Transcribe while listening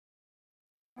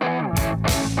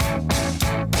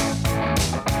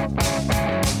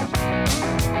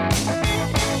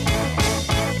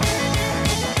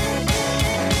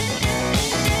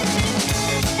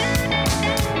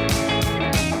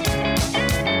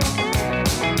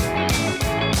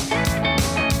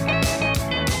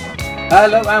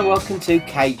Hello and welcome to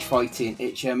Cage Fighting.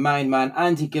 It's your main man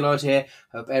Andy Gillard here.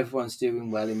 Hope everyone's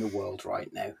doing well in the world right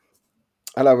now.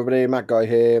 Hello everybody, Matt Guy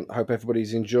here. Hope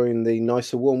everybody's enjoying the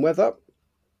nicer warm weather.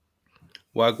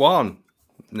 Wagwan.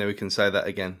 Now we can say that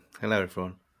again. Hello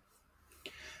everyone.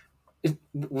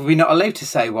 Were we not allowed to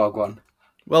say Wagwan?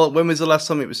 Well, when was the last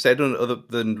time it was said other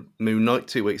than Moon Knight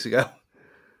 2 weeks ago?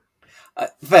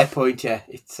 Fair point, yeah.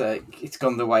 It's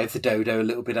gone the way of the dodo a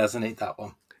little bit, hasn't it, that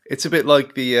one? It's a bit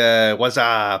like the what's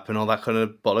up and all that kind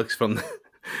of bollocks from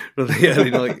the early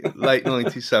late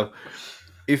 90s. So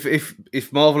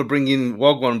if Marvel are bringing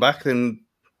Wagwan back, then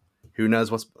who knows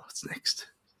what's next?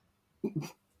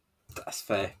 That's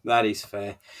fair. That is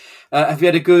fair. Have you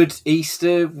had a good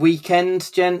Easter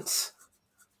weekend, gents?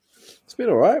 It's been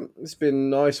all right. It's been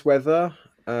nice weather.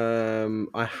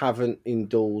 I haven't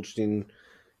indulged in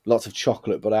lots of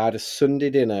chocolate, but I had a Sunday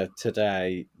dinner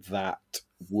today that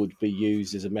would be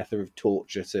used as a method of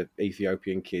torture to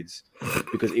Ethiopian kids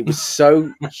because it was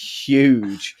so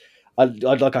huge. I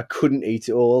couldn't eat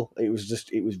it all. It was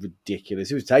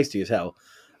ridiculous. It was tasty as hell.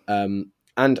 And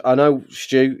I know,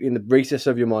 Stu, in the recess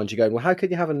of your mind, you're going, well, how can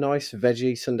you have a nice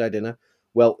veggie Sunday dinner?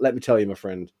 Well, let me tell you, my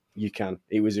friend, you can.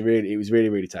 It was really,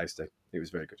 really tasty. It was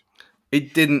very good. I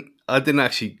didn't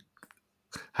actually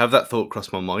have that thought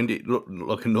cross my mind. It looked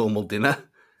like a normal dinner.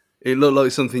 It looked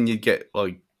like something you'd get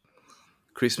like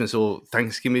Christmas or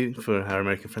Thanksgiving for our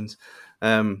American friends.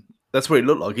 That's what it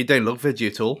looked like. It didn't look veggie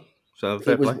at all. So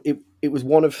it was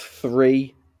one of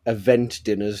 3 event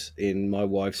dinners in my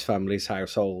wife's family's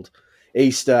household.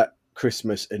 Easter,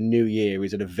 Christmas, and New Year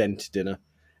is an event dinner.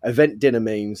 Event dinner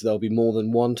means there'll be more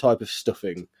than one type of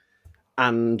stuffing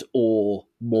and or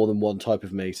more than one type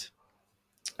of meat.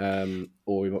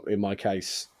 Or in my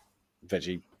case,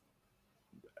 veggie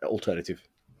alternative.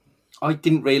 I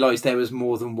didn't realise there was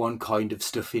more than one kind of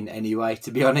stuffing anyway, to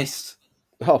be honest.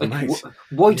 Oh, mate.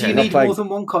 Why do you need more than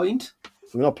one kind?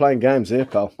 We're not playing games here,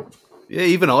 pal. Yeah,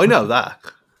 even I know that.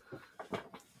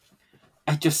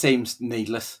 It just seems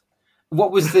needless.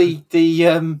 What was the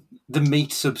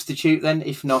meat substitute then,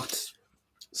 if not?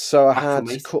 So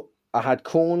I had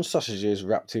corn sausages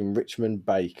wrapped in Richmond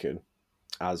bacon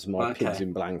as my pigs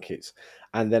in blankets,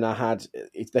 and then I had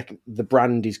the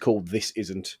brand is called This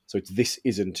Isn't, so it's This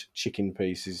Isn't chicken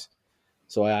pieces.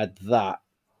 So I had that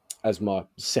as my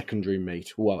secondary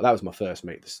meat. Well, that was my first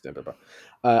meat,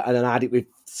 and then I had it with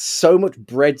so much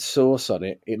bread sauce on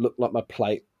it. It looked like my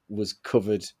plate was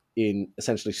covered in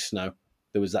essentially snow.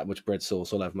 There was that much bread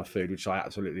sauce all over my food, which I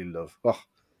absolutely love. Oh,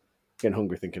 getting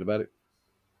hungry thinking about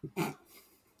it.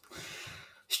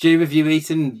 Stu, have you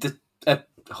eaten a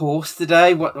horse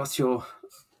today? What's your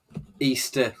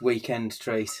Easter weekend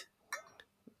treat?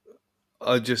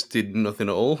 I just did nothing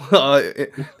at all. There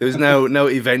was no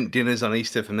event dinners on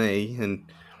Easter for me, and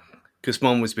because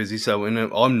Mum was busy, so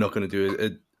I'm not going to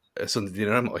do a Sunday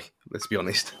dinner, am I? Let's be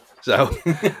honest. So,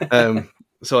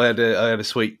 so I had a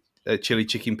sweet chili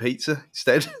chicken pizza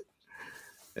instead.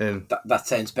 That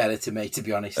sounds better to me, to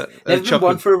be honest. Never been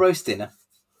one for a roast dinner.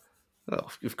 Oh,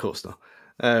 of course not.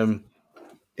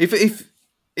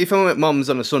 If I'm at Mum's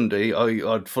on a Sunday,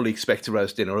 I'd fully expect a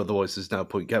roast dinner. Otherwise, there's no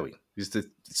point going. It's the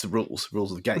rules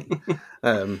of the game.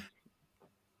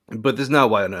 But there's no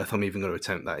way on earth I'm even going to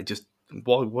attempt that. It just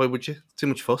why would you? Too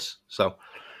much fuss. So,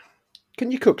 can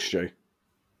you cook, Stu?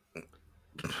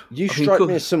 You strike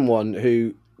me as someone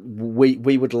who we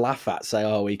would laugh at, say,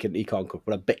 "Oh, he can't cook,"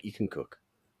 but I bet you can cook.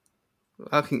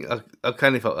 I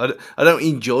can if I don't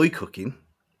enjoy cooking.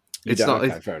 It's not.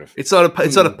 Okay, fair enough. It's not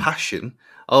a passion.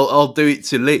 I'll do it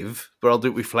to live, but I'll do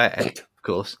it with flair, of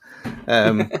course.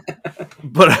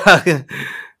 But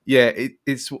yeah,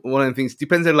 it's one of the things.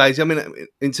 Depends how lazy. I mean,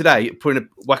 in today,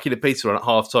 whacking a pizza on at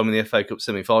half time in the FA Cup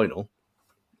semi-final,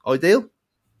 ideal.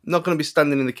 Not going to be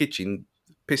standing in the kitchen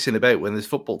pissing about when there's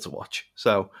football to watch.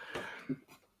 So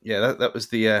yeah, that was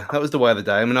the way of the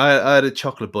day. I mean, I had a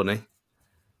chocolate bunny,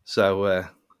 so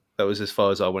that was as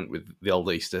far as I went with the old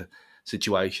Easter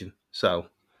situation. So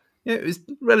yeah, it was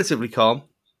relatively calm.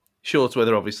 Short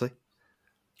weather, obviously.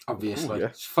 Obviously. Ooh, yeah.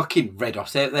 It's fucking red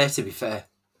hot out there, to be fair.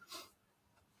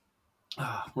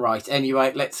 Oh, right,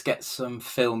 anyway, let's get some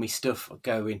filmy stuff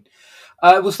going.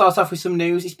 We'll start off with some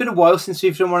news. It's been a while since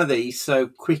we've done one of these, so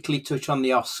quickly touch on the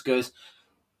Oscars.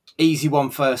 Easy one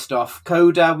first off.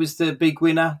 Coda was the big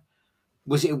winner.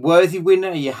 Was it a worthy winner?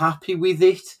 Are you happy with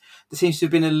it? There seems to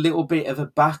have been a little bit of a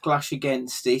backlash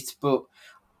against it, but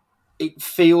it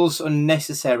feels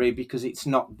unnecessary because it's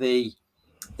not the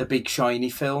big shiny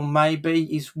film,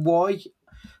 maybe, is why.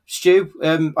 Stu,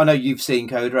 I know you've seen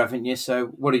Coda, haven't you? So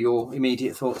what are your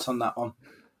immediate thoughts on that one?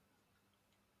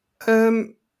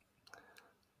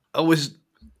 I was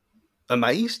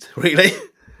amazed, really.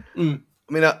 Mm.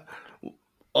 I mean,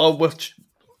 I watched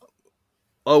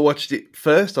it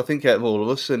first, I think, out of all of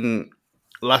us, and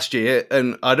last year,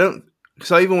 and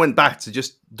because I even went back to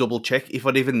just double check if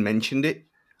I'd even mentioned it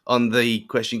on the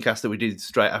question cast that we did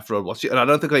straight after I watched it, and I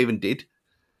don't think I even did.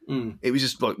 Mm. It was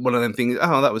just like one of them things.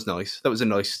 Oh, that was nice. That was a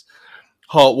nice,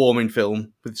 heartwarming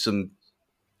film with some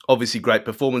obviously great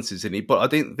performances in it, but I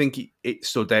didn't think it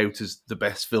stood out as the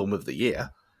best film of the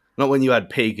year. Not when you had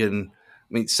Pig and, I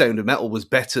mean, Sound of Metal was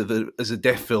better as a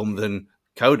deaf film than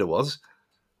Coda was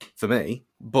for me,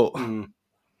 but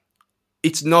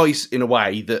it's nice in a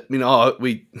way that, you know,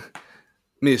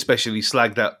 me especially,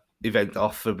 slagged that event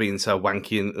off for being so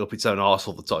wanky and up its own arse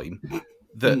all the time,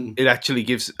 that it actually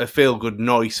gives a feel-good,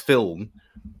 nice film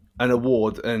an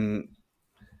award and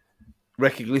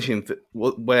recognition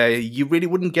where you really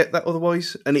wouldn't get that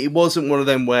otherwise. And it wasn't one of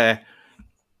them where,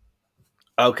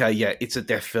 okay, yeah, it's a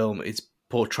deaf film, it's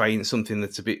portraying something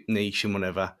that's a bit niche and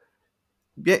whatever.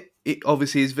 Yeah, it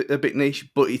obviously is a bit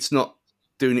niche, but it's not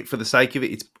doing it for the sake of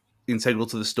it. It's integral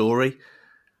to the story.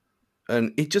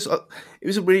 And it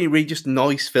was a really, really just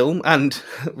nice film. And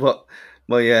what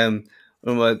one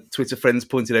of my Twitter friends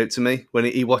pointed out to me when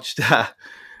he watched that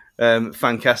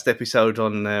Fancast episode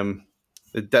on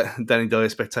the Danny Dyer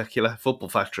Spectacular Football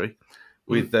Factory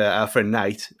with our friend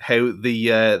Nate, how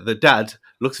the dad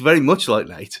looks very much like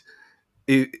Nate.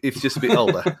 It's just a bit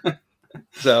older.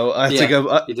 So I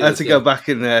had to go back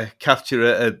and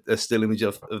capture a still image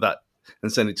of that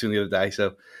and send it to him the other day.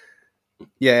 So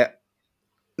yeah,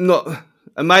 not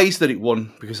amazed that it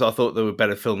won, because I thought there were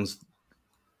better films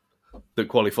that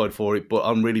qualified for it, but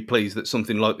I'm really pleased that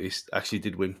something like this actually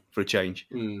did win for a change.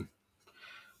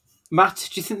 Matt,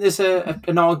 do you think there's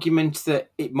an argument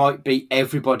that it might be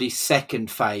everybody's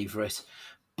second favourite,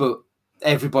 but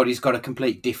everybody's got a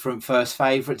complete different first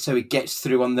favourite, so it gets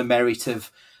through on the merit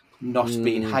of not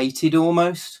being hated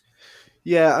almost?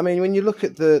 Yeah, I mean, when you look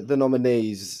at the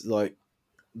nominees, like,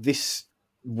 this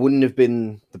wouldn't have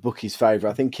been the bookies'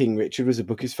 favourite. I think King Richard was a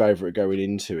bookies' favourite going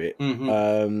into it.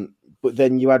 But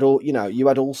then you had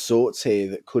all sorts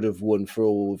here that could have won for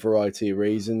all variety of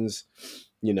reasons.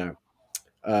 You know,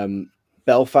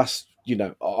 Belfast, you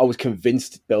know, I was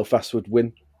convinced Belfast would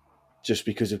win just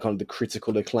because of kind of the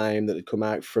critical acclaim that had come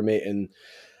out from it, and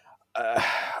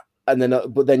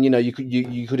then you know, you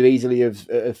could have easily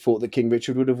have thought that King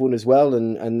Richard would have won as well,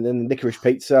 and then Licorice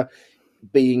Pizza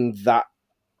being that,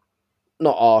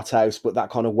 not art house, but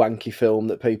that kind of wanky film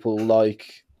that people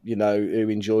like, you know, who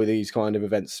enjoy these kind of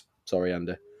events. Sorry,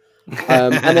 Andy.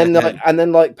 And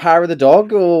then like Power of the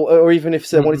Dog, or even if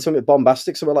they wanted something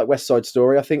bombastic, something like West Side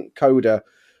Story. I think Coda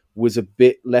was a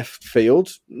bit left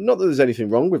field. Not that there's anything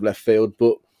wrong with left field,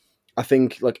 but I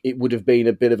think like it would have been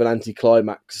a bit of an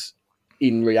anticlimax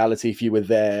in reality if you were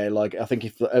there. Like, I think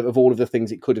if of all of the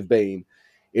things it could have been,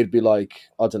 it'd be like,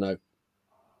 I don't know.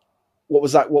 What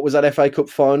was that FA Cup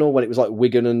final when it was like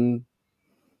Wigan and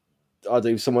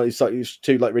it was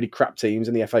two like really crap teams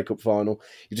in the FA Cup final.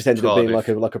 It just ended up being like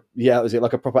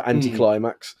a proper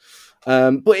anticlimax.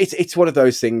 But it's one of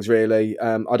those things, really.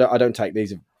 I don't take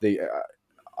these. They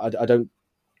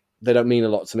don't mean a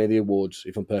lot to me, the awards,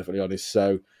 if I'm perfectly honest.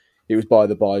 So it was by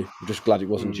the by. I'm just glad it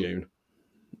wasn't June.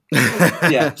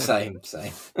 Yeah, same.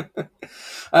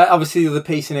 Obviously, the other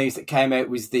piece of news that came out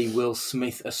was the Will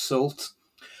Smith assault.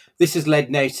 This has led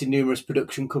now to numerous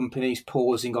production companies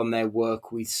pausing on their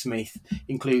work with Smith,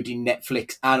 including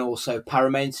Netflix and also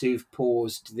Paramount, who've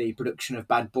paused the production of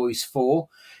Bad Boys 4,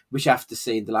 which after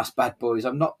seeing the last Bad Boys,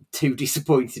 I'm not too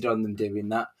disappointed on them doing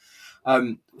that.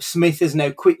 Smith has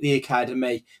now quit the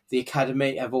Academy. The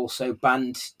Academy have also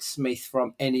banned Smith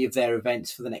from any of their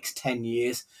events for the next 10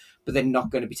 years, but they're not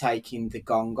going to be taking the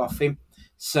gong off him.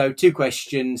 So 2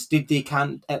 questions. Did the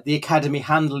Academy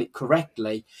handle it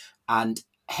correctly? And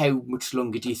how much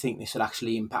longer do you think this will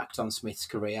actually impact on Smith's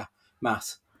career,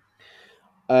 Matt?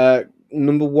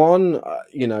 Number one,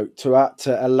 you know,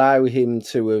 to allow him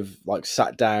to have like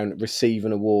sat down, receive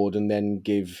an award, and then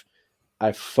give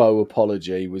a faux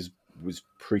apology was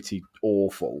pretty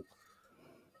awful.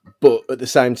 But at the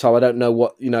same time, I don't know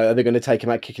what, you know, are they going to take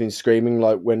him out kicking and screaming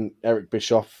like when Eric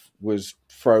Bischoff was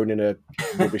thrown in a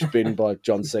rubbish bin by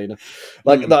John Cena?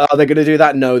 Like, are they going to do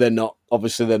that? No, they're not.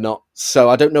 Obviously, they're not. So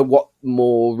I don't know what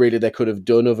more really they could have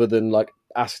done other than like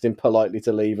asked him politely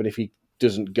to leave. And if he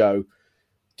doesn't go,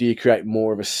 do you create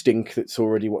more of a stink that's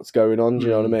already what's going on? Do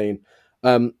you know what I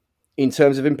mean? In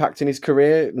terms of impacting his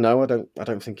career, no, I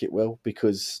don't think it will,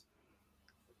 because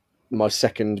my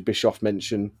second Bischoff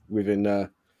mention within a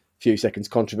few seconds,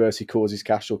 controversy causes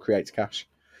cash or creates cash.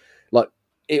 Like,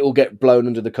 it will get blown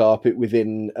under the carpet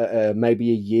within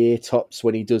maybe a year tops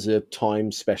when he does a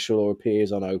Time special or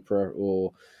appears on Oprah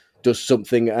or does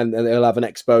something, and they'll have an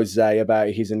expose about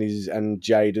his and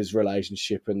Jada's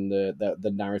relationship, and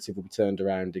the narrative will be turned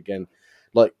around again.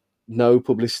 Like, no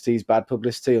publicity is bad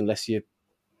publicity unless you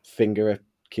finger a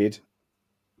kid.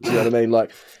 Do you know what I mean?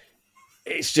 Like,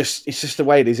 it's just the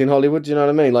way it is in Hollywood. Do you know what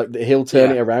I mean? Like, he'll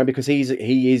turn it around because he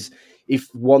is. If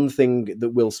one thing that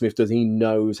Will Smith does, he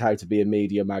knows how to be a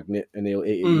media magnet, and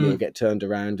he'll get turned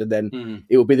around, and then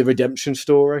it will be the redemption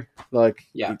story. Like,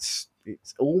 it's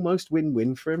almost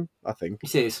win-win for him, I think.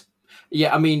 It is.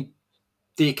 Yeah, I mean,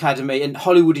 the Academy and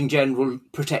Hollywood in general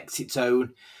protects its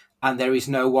own, and there is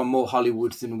no one more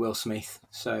Hollywood than Will Smith.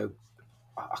 So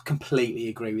I completely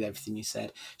agree with everything you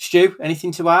said. Stu,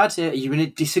 anything to add? Are you in a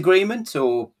disagreement,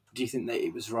 or do you think that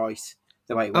it was right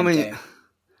the way it went down?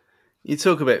 You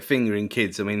talk about fingering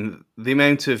kids. I mean, the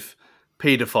amount of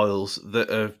paedophiles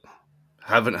that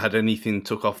haven't had anything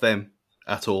took off them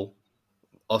at all,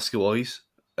 Oscar-wise,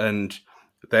 and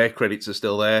their credits are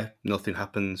still there. Nothing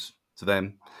happens to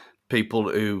them.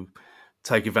 People who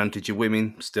take advantage of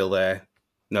women, still there.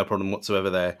 No problem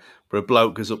whatsoever there. But a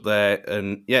bloke goes up there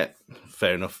and, yeah,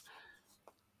 fair enough.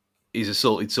 He's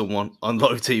assaulted someone on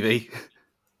live TV.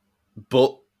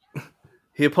 But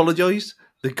he apologised.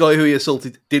 The guy who he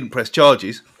assaulted didn't press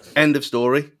charges. End of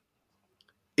story.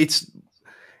 It's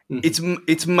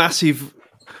massive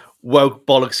woke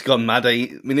bollocks gone mad.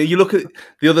 I mean, you look at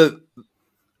the other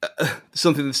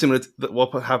something that's similar to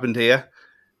what happened here.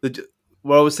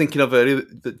 What I was thinking of earlier,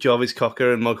 the Jarvis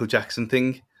Cocker and Michael Jackson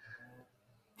thing.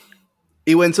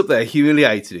 He went up there,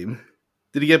 humiliated him.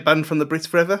 Did he get banned from the Brits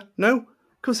forever? No,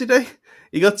 of course he did.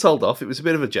 He got told off. It was a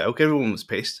bit of a joke. Everyone was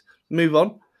pissed. Move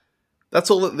on. That's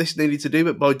all that this needed to do.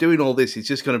 But by doing all this, it's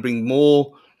just going to bring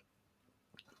more.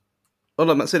 Well,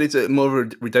 like Matt said, it's more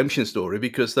of a redemption story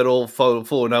because they're all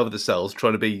falling over themselves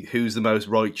trying to be who's the most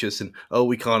righteous and,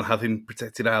 we can't have him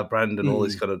protecting our brand and all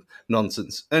this kind of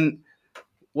nonsense. And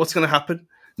what's going to happen?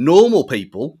 Normal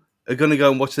people are going to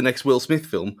go and watch the next Will Smith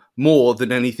film more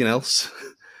than anything else.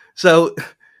 So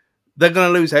they're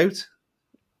going to lose out.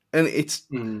 And it's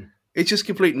just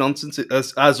complete nonsense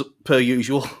as per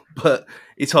usual, but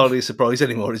it's hardly a surprise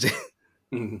anymore, is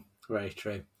it? Very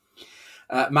true.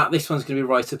 Matt, this one's going to be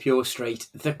right up your street.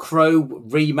 The Crow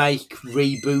remake,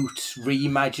 reboot,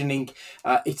 reimagining.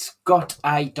 It's got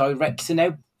a director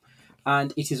now,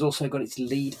 and it has also got its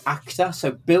lead actor.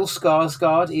 So Bill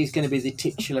Skarsgård is going to be the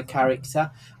titular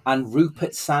character, and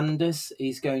Rupert Sanders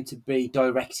is going to be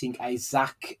directing a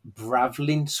Zach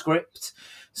Bravlin script.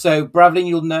 So Bravlin,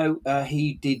 you'll know,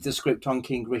 he did the script on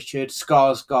King Richard.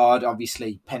 Skarsgård,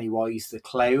 obviously, Pennywise the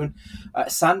Clown.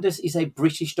 Sanders is a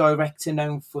British director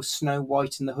known for Snow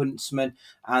White and the Huntsman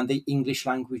and the English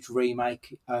language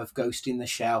remake of Ghost in the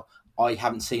Shell. I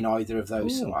haven't seen either of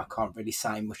those, so I can't really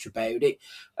say much about it.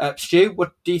 Stu,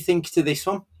 what do you think to this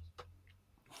one?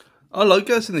 I like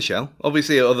Ghost in the Shell,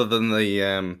 obviously, other than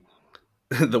the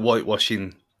the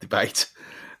whitewashing debate.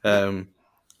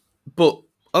 But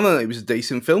I don't know, it was a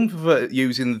decent film for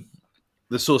using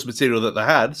the source material that they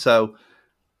had. So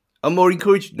I'm more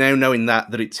encouraged now knowing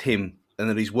that it's him and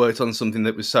that he's worked on something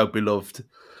that was so beloved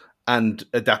and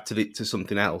adapted it to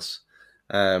something else.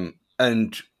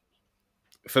 And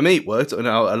for me, it worked. I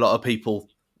know a lot of people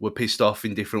were pissed off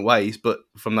in different ways, but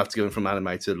from that to going from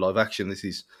animated to live action, this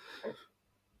is,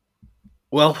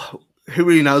 well, who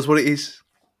really knows what it is?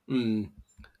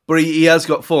 But he has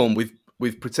got form with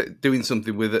doing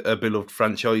something with a beloved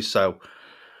franchise, so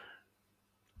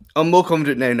I'm more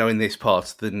confident now knowing this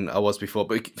part than I was before.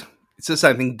 But it's the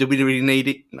same thing. Do we really need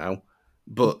it? No.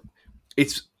 But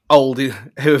it's old,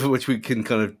 however much we can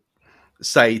kind of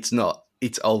say it's not.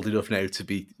 It's old enough now to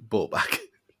be brought back.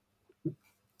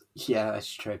 Yeah,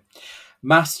 that's true.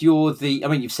 Matt,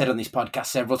 you've said on this podcast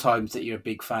several times that you're a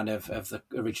big fan of the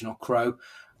original Crow.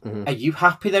 Are you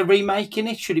happy they're remaking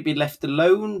it? Should it be left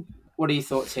alone? What are your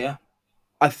thoughts here?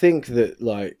 I think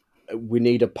that we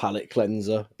need a palate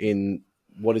cleanser in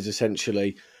what is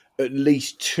essentially at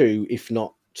least 2, if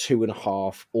not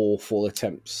 2.5 awful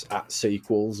attempts at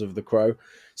sequels of The Crow.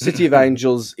 City of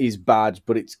Angels is bad,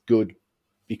 but it's good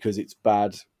because it's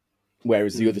bad.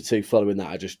 Whereas the other 2 following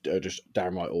that are just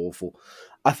downright awful.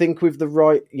 I think with the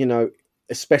right,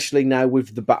 especially now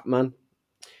with the Batman,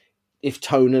 if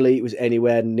tonally it was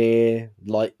anywhere near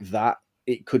like that,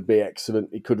 it could be excellent.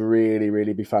 It could really,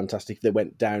 really be fantastic if they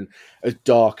went down a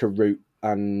darker route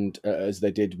and as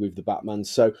they did with the Batman.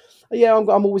 So, yeah, I'm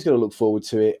always going to look forward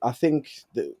to it. I think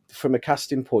that from a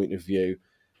casting point of view,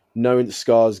 knowing that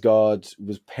Skarsgård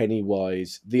was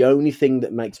Pennywise, the only thing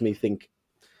that makes me think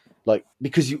like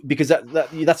because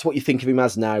that's what you think of him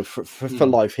as now for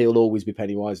life. He'll always be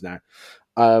Pennywise now.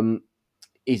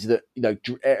 Is that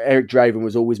Eric Draven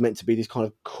was always meant to be this kind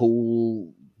of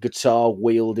cool guitar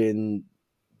wielding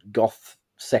goth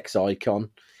sex icon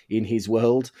in his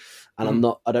world, and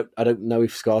I don't know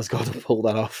if Skarsgård will pull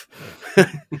that off.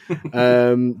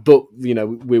 But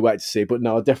we wait to see. But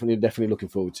no, I'm definitely looking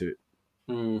forward to it.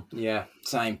 Yeah,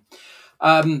 same.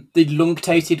 The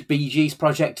long-tated Bee Gees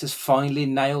project has finally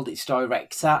nailed its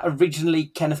director. Originally,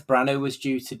 Kenneth Branagh was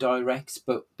due to direct,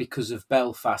 but because of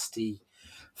Belfast, he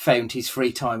found his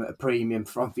free time at a premium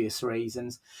for obvious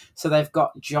reasons. So they've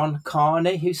got John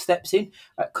Carney who steps in.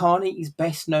 Carney is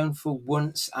best known for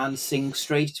Once and Sing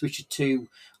Street, which are two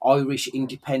Irish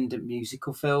independent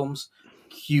musical films.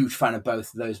 Huge fan of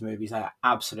both of those movies. They are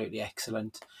absolutely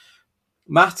excellent.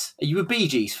 Matt, are you a Bee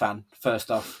Gees fan,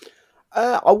 first off?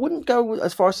 I wouldn't go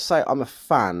as far as to say I'm a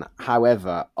fan.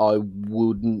 However, I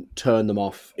wouldn't turn them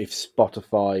off if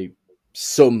Spotify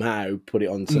somehow put it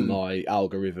onto my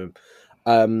algorithm.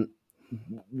 The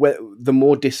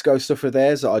more disco stuff of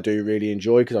theirs that I do really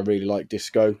enjoy, because I really like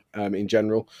disco in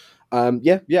general.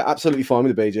 Yeah, absolutely fine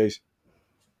with the Bee Gees.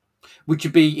 Would you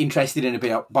be interested in a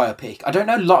biopic? I don't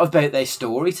know a lot about their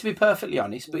story, to be perfectly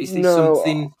honest, but is this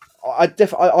something... I'd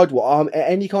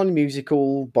any kind of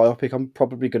musical biopic I'm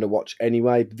probably going to watch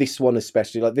anyway. This one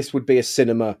especially, like this would be a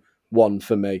cinema one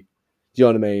for me. Do you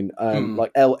know what I mean?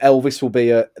 Like Elvis will be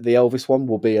the Elvis one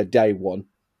will be a day one.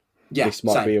 Yeah, this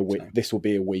might be a week. This will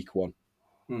be a week one.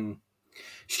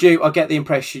 Stu, I get the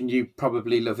impression you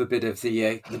probably love a bit of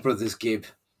the Brothers Gibb.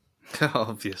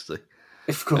 Obviously,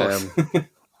 of course.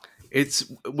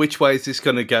 It's which way is this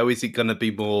going to go? Is it going to be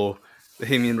more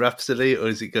Bohemian Rhapsody, or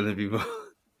is it going to be more?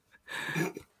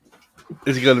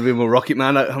 Is it going to be more Rocket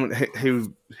Man?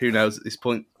 Who knows at this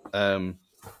point?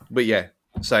 But yeah,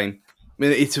 same. I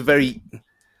mean,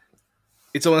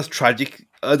 it's almost tragic.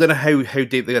 I don't know how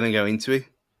deep they're going to go into it,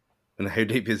 and how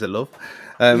deep is the love.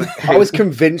 I was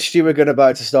convinced you were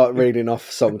about to start reading off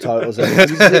song titles.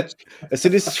 As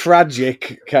soon as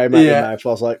tragic came out your mouth, I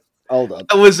was like, hold on.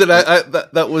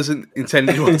 That wasn't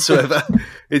intended whatsoever.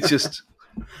 It's just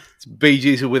Bee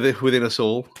Gees are within us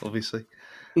all, obviously.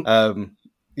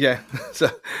 Yeah, so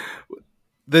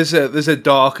there's a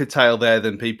darker tale there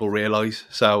than people realise.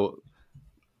 So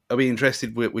I'll be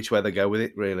interested which way they go with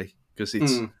it, really, because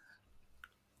it's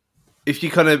if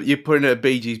you're putting a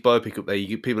Bee Gees biopic up there,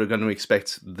 people are going to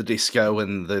expect the disco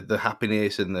and the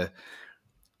happiness and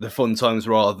the fun times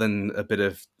rather than a bit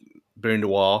of beer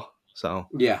noir. So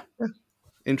yeah.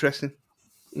 Interesting.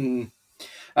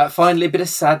 Finally, a bit of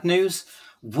sad news.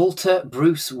 Walter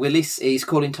Bruce Willis is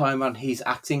calling time on his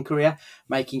acting career,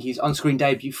 making his on-screen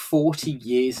debut 40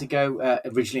 years ago,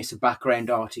 originally as a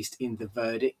background artist in The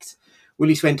Verdict.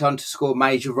 Willis went on to score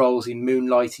major roles in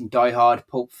Moonlight, in Die Hard,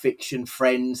 Pulp Fiction,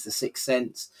 Friends, The Sixth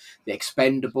Sense, The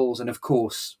Expendables, and of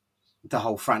course, the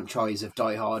whole franchise of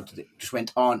Die Hard that just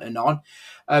went on and on.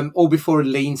 All before a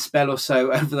lean spell or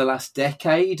so over the last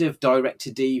decade of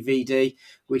direct-to-DVD,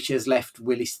 which has left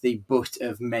Willis the butt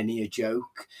of many a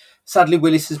joke. Sadly,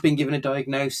 Willis has been given a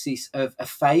diagnosis of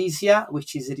aphasia,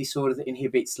 which is a disorder that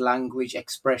inhibits language,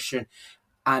 expression,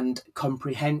 and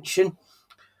comprehension.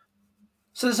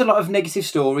 So there's a lot of negative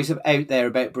stories out there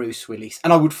about Bruce Willis,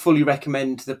 and I would fully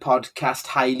recommend the podcast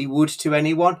Hayleywood to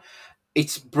anyone.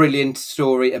 It's a brilliant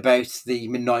story about the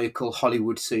maniacal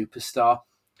Hollywood superstar.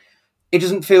 It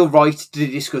doesn't feel right to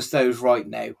discuss those right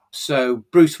now. So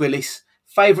Bruce Willis,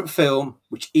 favourite film,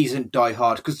 which isn't Die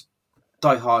Hard, because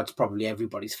Die Hard's probably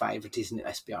everybody's favourite, isn't it?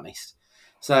 Let's be honest.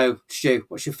 So, Stu,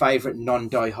 what's your favourite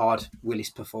non-Die Hard Willis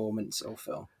performance or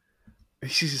film?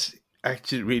 This is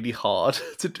actually really hard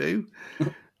to do.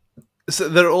 So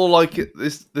they're all like,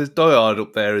 there's Die Hard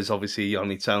up there is obviously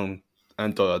on its own,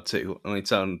 and Die Hard 2 on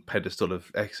its own pedestal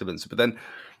of excellence. But then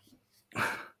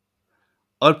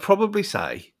I'd probably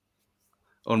say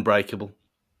Unbreakable.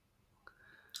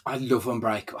 I love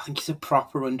Unbreakable. I think it's a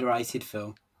proper underrated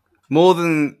film. More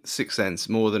than Sixth Sense,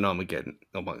 more than Armageddon,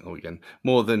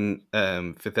 more than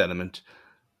Fifth Element.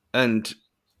 And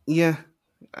yeah,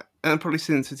 and probably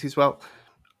Sin City as well.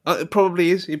 It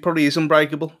probably is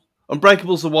Unbreakable.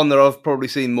 Unbreakable's the one that I've probably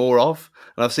seen more of,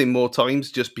 and I've seen more times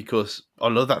just because I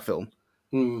love that film.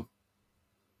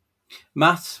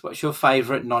 Matt, what's your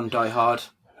favourite non-Die Hard?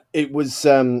 It was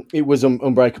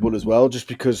Unbreakable as well, just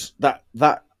because that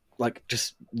like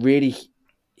just really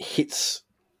hits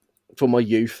for my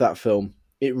youth. That film,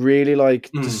 it really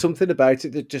there's something about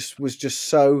it that just was just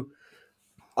so.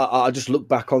 I just look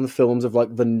back on the films of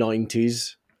like the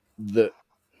 90s that.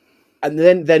 And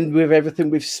then with everything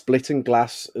with Split and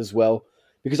Glass as well,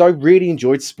 because I really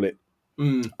enjoyed Split.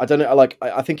 I don't know. Like,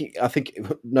 I think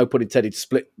no pun intended,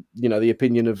 split. The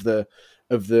opinion of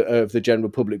the general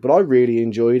public, but I really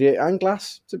enjoyed it, and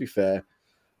Glass, to be fair.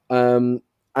 And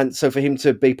so for him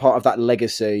to be part of that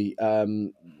legacy,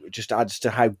 just adds to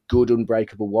how good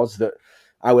Unbreakable was. That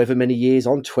however many years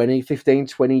on, 20, 15,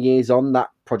 20 years on, that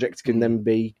project can then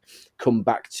be come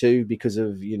back to because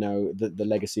of the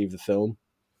legacy of the film.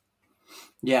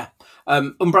 Yeah.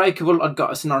 Unbreakable, I'd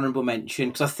got as an honourable mention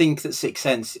because I think that Sixth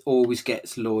Sense always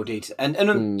gets lauded.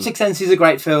 And Sixth Sense is a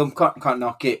great film, can't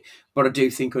knock it, but I do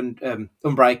think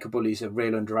Unbreakable is a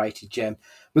real underrated gem.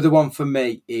 But the one for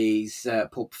me is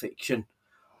Pulp Fiction.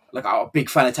 Like, I'm a big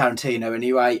fan of Tarantino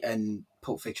anyway, and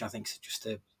Pulp Fiction I think is just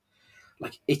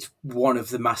it's one of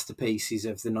the masterpieces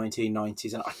of the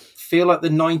 1990s. And I feel like the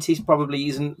 90s probably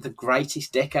isn't the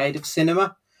greatest decade of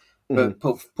cinema, but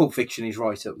Pulp Fiction is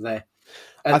right up there.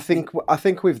 I think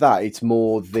with that, it's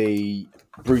more the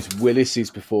Bruce Willis's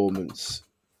performance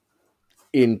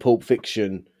in Pulp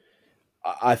Fiction.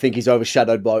 I think he's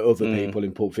overshadowed by other people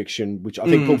in Pulp Fiction, which I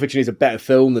think Pulp Fiction is a better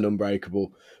film than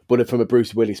Unbreakable. But from a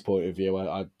Bruce Willis point of view,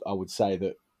 I would say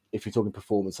that if you're talking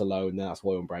performance alone, that's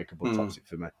why Unbreakable tops it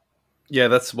for me. Yeah,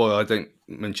 that's why I don't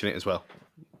mention it as well.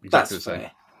 Exactly that's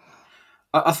fair.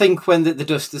 I think when the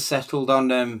dust has settled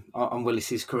on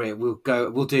Willis's career,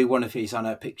 we'll do one of his on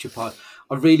a picture pod.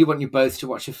 I really want you both to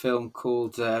watch a film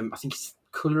called I think it's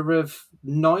Colour of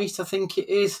Night. I think it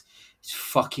is. It's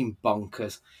fucking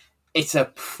bonkers. It's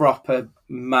a proper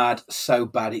mad, so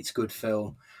bad it's good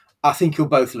film. I think you'll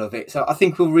both love it. So I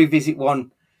think we'll revisit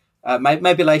one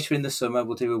maybe later in the summer.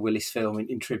 We'll do a Willis film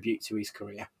in tribute to his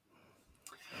career.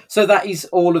 So that is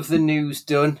all of the news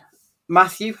done.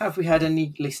 Matthew, have we had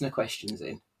any listener questions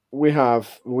in? We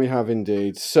have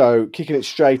indeed. So, kicking it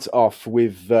straight off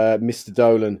with Mr.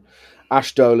 Dolan,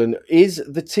 Ash Dolan, is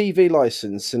the TV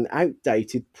license an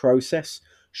outdated process?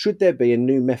 Should there be a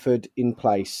new method in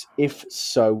place? If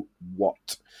so,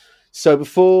 what? So,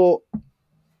 before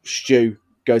Stu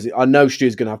goes, I know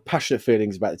Stu's going to have passionate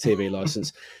feelings about the TV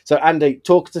license. So, Andy,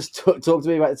 talk to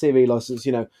me about the TV license.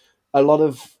 A lot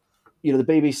of the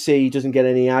BBC doesn't get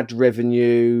any ad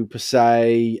revenue per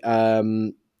se,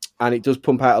 and it does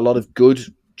pump out a lot of good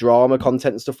drama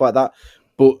content and stuff like that.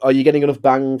 But are you getting enough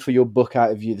bang for your buck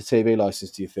out of the TV license,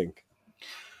 do you think?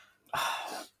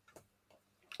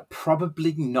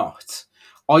 Probably not.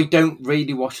 I don't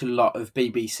really watch a lot of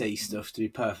BBC stuff, to be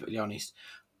perfectly honest.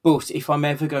 But if I'm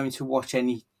ever going to watch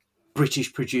any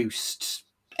British-produced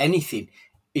anything,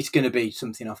 it's going to be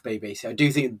something off BBC. I do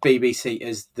think BBC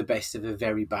is the best of a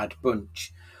very bad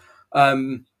bunch.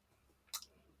 But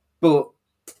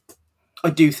I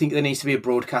do think there needs to be a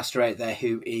broadcaster out there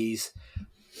who is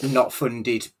not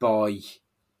funded by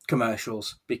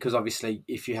commercials, because obviously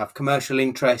if you have commercial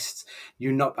interests,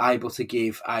 you're not able to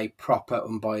give a proper,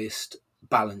 unbiased,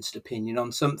 balanced opinion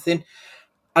on something.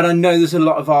 And I know there's a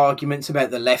lot of arguments about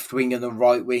the left wing and the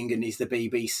right wing, and is the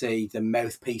BBC the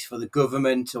mouthpiece for the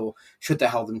government, or should they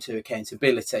hold them to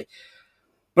accountability?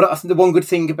 But I think the one good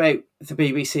thing about the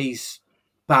BBC's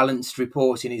balanced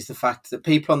reporting is the fact that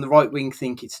people on the right wing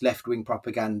think it's left wing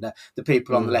propaganda, the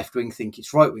people on the left wing think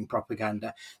it's right wing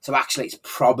propaganda. So actually it's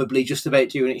probably just about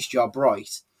doing its job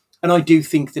right. And I do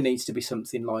think there needs to be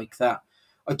something like that.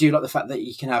 I do like the fact that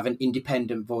you can have an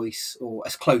independent voice, or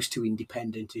as close to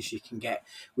independent as you can get,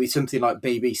 with something like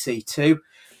BBC Two,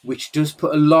 which does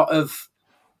put a lot of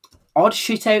odd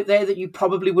shit out there that you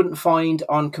probably wouldn't find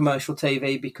on commercial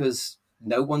TV, because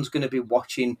no one's going to be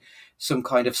watching some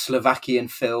kind of Slovakian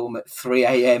film at 3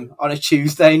 a.m. on a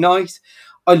Tuesday night.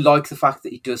 I like the fact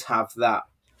that it does have that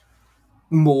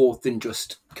more than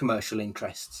just commercial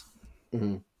interests.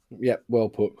 Mm-hmm. Yeah, well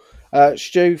put.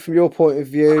 Stu, from your point of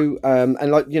view,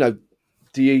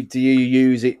 do you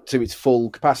use it to its full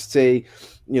capacity?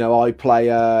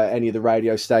 iPlayer, any of the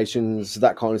radio stations,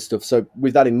 that kind of stuff. So,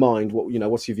 with that in mind,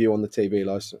 what's your view on the TV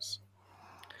license?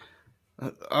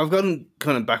 I've gone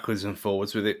kind of backwards and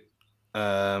forwards with it.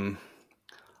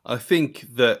 I think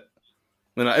that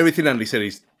everything Andy said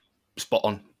is spot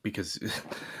on, because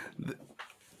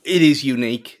it is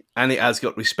unique and it has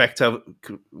got respect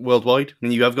worldwide. I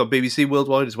mean, you have got BBC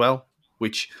Worldwide as well,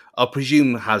 which I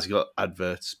presume has got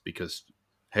adverts, because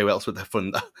how else would they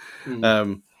fund that?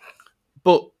 And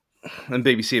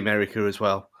BBC America as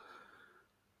well.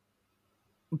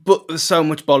 But there's so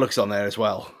much bollocks on there as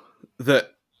well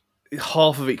that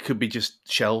half of it could be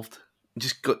just shelved.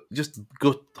 Just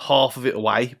gut half of it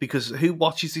away, because who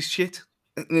watches this shit?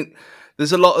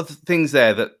 There's a lot of things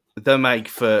there that they make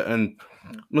for, and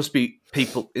must be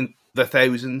people in the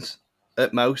thousands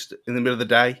at most in the middle of the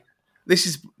day. This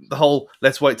is the whole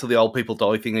let's wait till the old people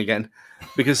die thing again,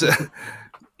 because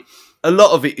a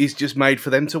lot of it is just made for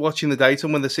them to watch in the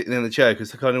daytime when they're sitting in the chair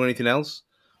because they can't do anything else.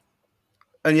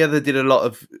 And yeah, they did a lot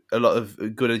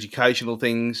of good educational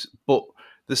things, but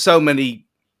there's so many.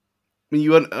 I mean,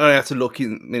 you only have to look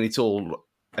in. I mean, it's all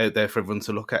out there for everyone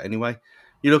to look at anyway.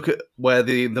 You look at where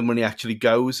the money actually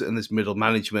goes, and there's middle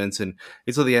management, and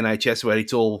it's all the NHS where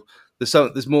it's all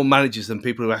there's more managers than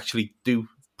people who actually do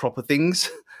proper things,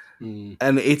 and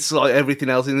it's like everything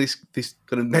else in this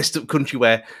kind of messed up country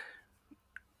where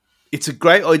it's a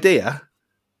great idea,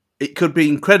 it could be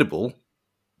incredible,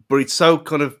 but it's so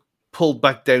kind of pulled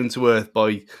back down to earth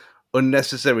by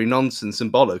unnecessary nonsense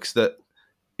and bollocks that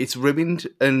it's ruined,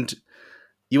 and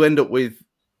you end up with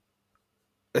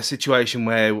a situation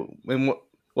where when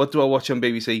what do I watch on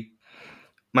BBC?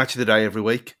 Match of the Day every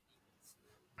week.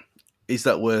 Is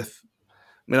that worth?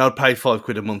 I mean, I'd pay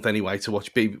 £5 a month anyway to watch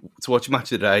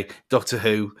Match of the Day, Doctor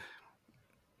Who,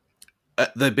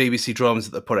 the BBC dramas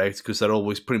that they put out because they're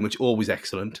always pretty much always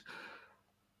excellent,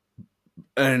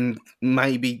 and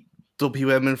maybe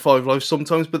WM and Five Live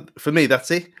sometimes. But for me,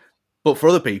 that's it. But for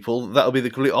other people, that'll be the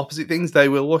complete opposite things. They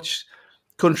will watch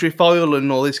Country File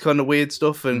and all this kind of weird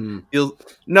stuff, and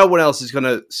no one else is going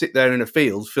to sit there in a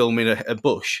field filming a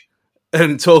bush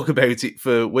and talk about it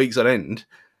for weeks on end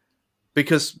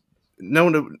because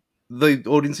the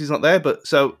audience is not there. But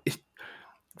so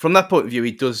from that point of view,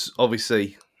 it does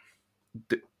obviously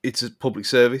it's a public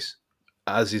service,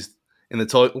 as is in the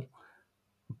title.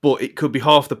 But it could be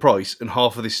half the price and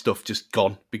half of this stuff just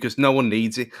gone because no one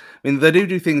needs it. I mean, they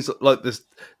do things like the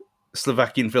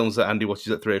Slovakian films that Andy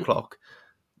watches at 3:00.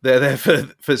 They're there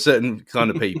for certain kind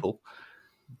of people.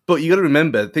 But you got to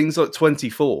remember, things like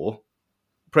 24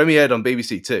 premiered on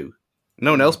BBC Two. No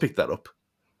one else picked that up.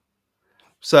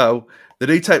 So they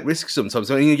do take risks sometimes.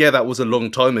 I mean, yeah, that was a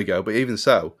long time ago, but even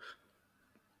so,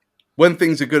 when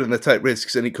things are good and they take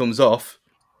risks and it comes off,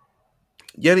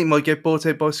 yeah, it might get bought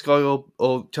out by Sky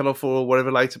or Channel 4 or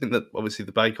whatever later. I mean, obviously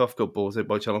the Bake Off got bought out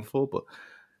by Channel 4, but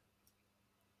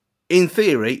in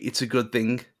theory, it's a good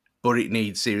thing, but it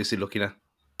needs seriously looking at.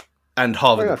 And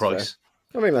halving the price.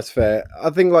 Fair. I think that's fair. I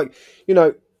think,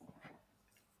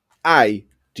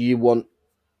 do you want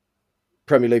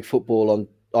Premier League football on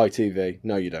ITV?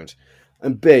 No, you don't.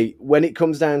 And B, when it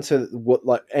comes down to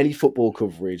any football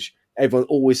coverage, everyone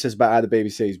always says about how the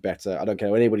BBC is better. I don't care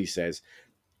what anybody says.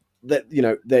 That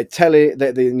their telly,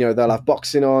 they'll have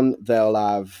boxing on, they'll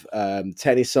have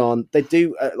tennis on. They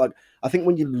do I think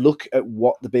when you look at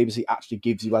what the BBC actually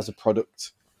gives you as a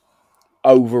product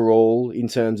overall, in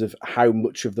terms of how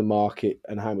much of the market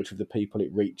and how much of the people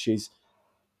it reaches,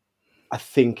 I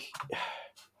think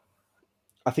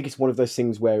it's one of those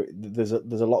things where there's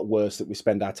a lot worse that we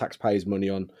spend our taxpayers' money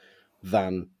on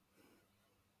than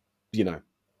the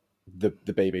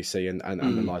BBC and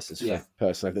the license fee.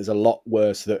 Personally, there's a lot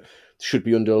worse that should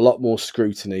be under a lot more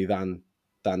scrutiny than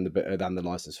the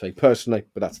license fee. Personally,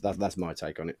 but that's my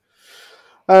take on it.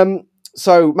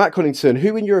 So Matt Cunnington,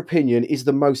 who in your opinion is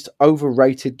the most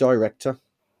overrated director?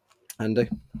 Andy?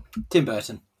 Tim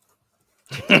Burton.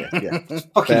 Yeah.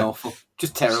 Fucking awful.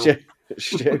 Just terrible.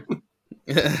 Stu.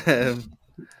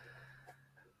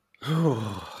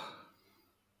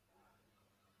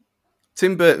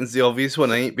 Tim Burton's the obvious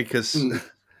one, ain't it? Because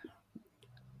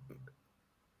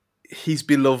he's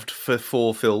beloved for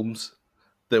 4 films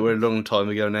that were a long time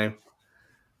ago now.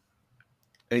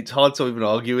 And it's hard to even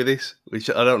argue with this, which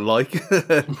I don't like.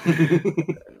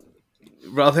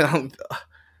 Rather than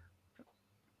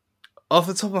off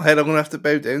the top of my head, I'm going to have to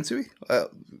bow down to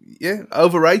it.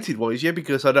 Overrated wise,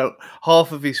 because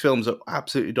half of his films are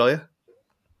absolutely dire.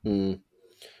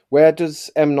 Where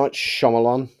does M. Night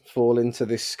Shyamalan fall into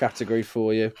this category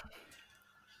for you?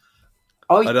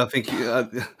 I don't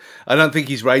think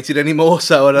he's rated anymore,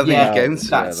 so I don't think he counts.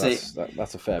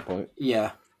 That's a fair point.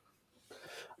 Yeah.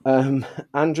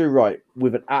 Andrew Wright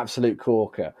with an absolute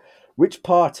corker. Which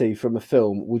party from a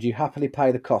film would you happily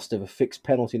pay the cost of a fixed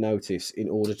penalty notice in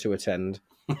order to attend?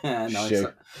 Nice.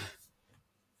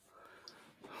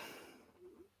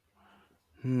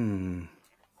 The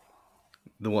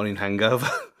one in Hangover.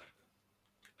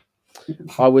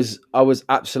 I was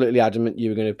absolutely adamant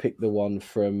you were going to pick the one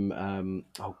from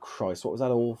oh Christ, what was that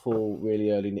awful,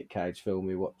 really early Nick Cage film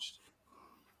we watched?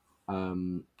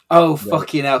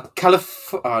 Fucking hell.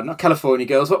 Not California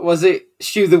Girls. What was it?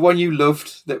 Stu, the one you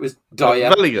loved that was dire.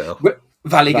 Valley Girl.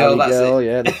 Valley Girl, that's Girl, it.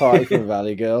 Yeah, the party from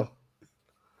Valley Girl.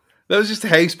 That was just a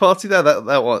house party there,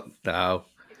 that one. No.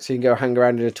 So you can go hang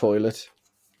around in a toilet.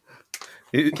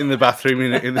 In the bathroom,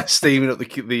 in the steaming up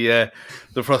the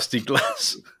frosted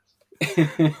glass.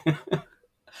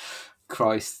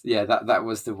 Christ, yeah, that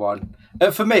was the one.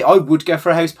 For me, I would go for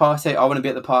a house party. I want to be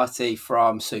at the party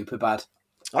from Superbad.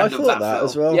 I love thought that film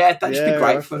as well. Yeah, that'd just be Yeah,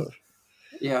 great I fun. thought-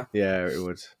 Yeah. Yeah, it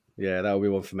would. Yeah, that would be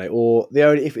one for me. Or the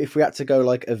only if we had to go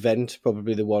like event,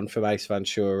 probably the one from Ace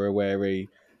Ventura where he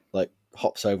like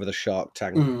hops over the shark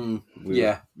tank.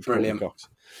 Yeah, We've brilliant. caught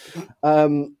the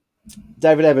cox.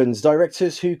 David Evans,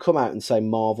 directors who come out and say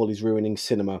Marvel is ruining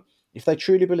cinema. If they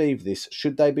truly believe this,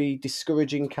 should they be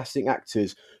discouraging casting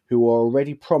actors who are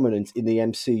already prominent in the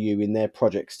MCU in their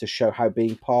projects to show how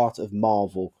being part of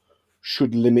Marvel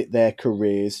should limit their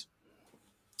careers?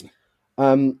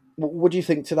 What do you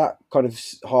think to that kind of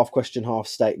half question, half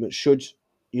statement? Should,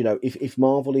 if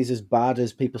Marvel is as bad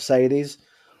as people say it is,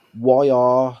 why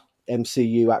are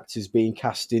MCU actors being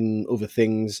cast in other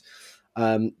things?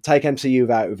 Take MCU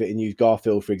out of it and use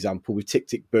Garfield, for example, with Tick,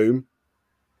 Tick, Boom.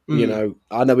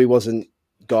 I know he wasn't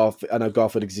Garfield. I know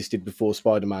Garfield existed before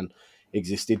Spider-Man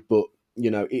existed, but,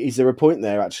 is there a point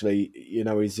there, actually?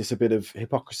 Is this a bit of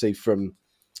hypocrisy from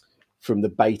the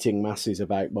baiting masses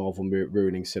about Marvel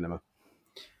ruining cinema?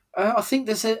 I think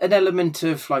there's an element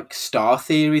of like star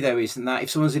theory, though, isn't that? If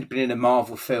someone's been in a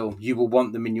Marvel film, you will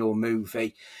want them in your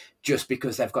movie just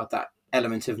because they've got that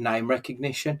element of name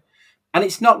recognition. And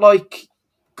it's not like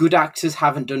good actors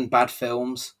haven't done bad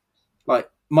films. Like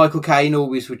Michael Caine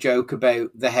always would joke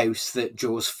about the house that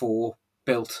Jaws 4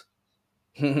 built.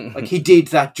 Like he did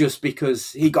that just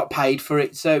because he got paid for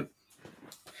it. So,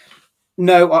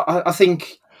 no, I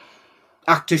think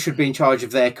actors should be in charge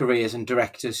of their careers and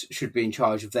directors should be in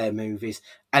charge of their movies,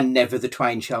 and never the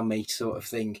twain shall meet sort of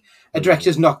thing. A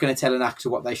director's not going to tell an actor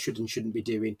what they should and shouldn't be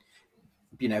doing,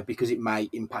 because it may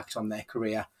impact on their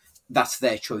career. That's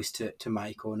their choice to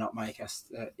make or not make.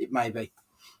 It may be.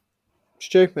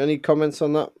 Stu, any comments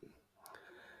on that?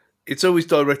 It's always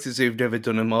directors who've never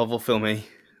done a Marvel film, eh?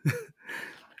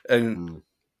 And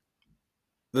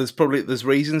there's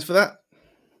reasons for that.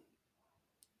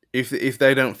 If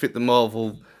they don't fit the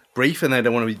Marvel brief and they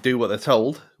don't want to do what they're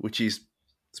told, which is,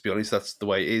 to be honest, that's the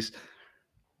way it is.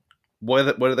 Why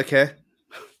do they care?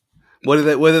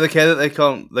 Whether they care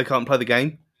that they can't play the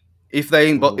game? If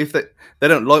they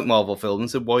don't like Marvel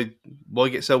films, then why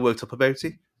get so worked up about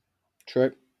it?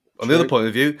 True. On the other point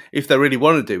of view, if they really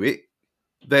want to do it,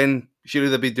 then surely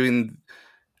they'll be doing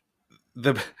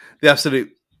the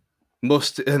absolute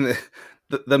must and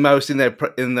the most in their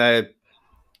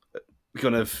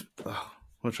kind of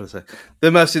what should I say?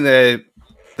 The most in their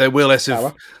wheelhouse of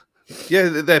power. Yeah,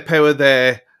 their power,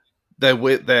 their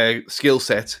skill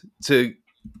set to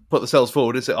put themselves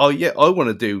forward and say, oh yeah, I want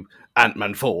to do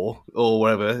Ant-Man 4 or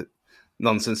whatever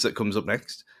nonsense that comes up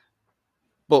next.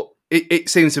 But it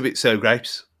seems a bit so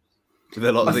grapes with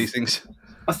a lot of these things.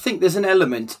 I think there's an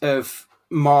element of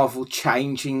Marvel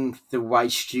changing the way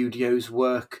studios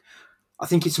work. I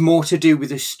think it's more to do with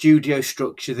the studio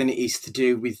structure than it is to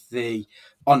do with the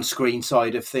on-screen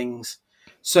side of things.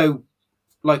 So,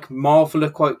 like Marvel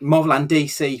and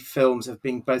DC films have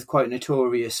been both quite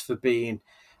notorious for being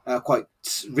quite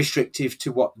restrictive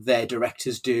to what their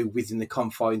directors do within the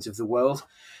confines of the world,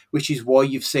 which is why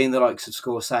you've seen the likes of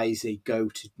Scorsese go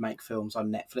to make films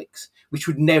on Netflix, which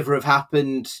would never have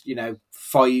happened,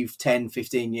 5, 10,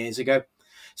 15 years ago.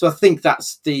 So I think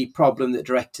that's the problem that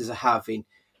directors are having,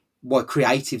 what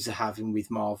creatives are having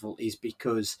with Marvel, is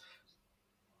because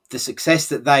the success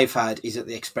that they've had is at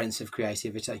the expense of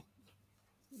creativity.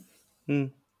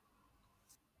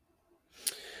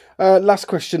 Last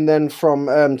question then from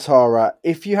Tara.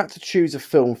 If you had to choose a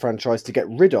film franchise to get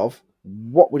rid of,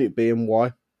 what would it be and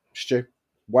why? Stu,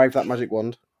 wave that magic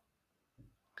wand.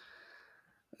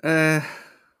 To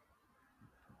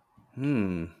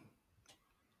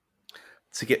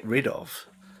get rid of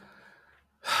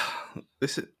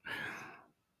this is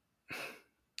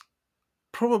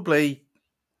probably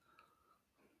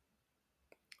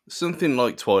something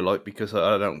like Twilight, because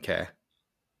I don't care,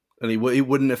 and it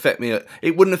wouldn't affect me.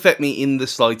 It wouldn't affect me in the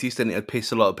slightest, and it'd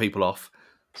piss a lot of people off.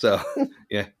 So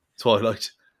yeah,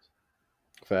 Twilight.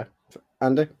 Fair,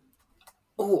 Andy.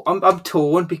 Oh, I'm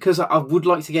torn, because I would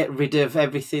like to get rid of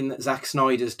everything that Zack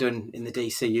Snyder's done in the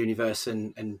DC universe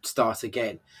and start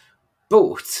again.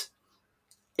 But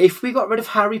if we got rid of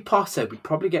Harry Potter, we'd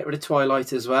probably get rid of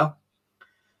Twilight as well.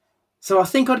 So I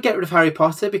think I'd get rid of Harry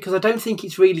Potter, because I don't think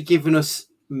it's really given us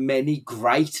many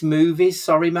great movies.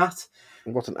 Sorry, Matt.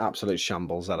 What an absolute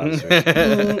shambles that answer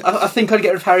is. I think I'd get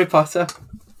rid of Harry Potter.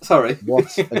 Sorry.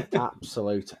 What an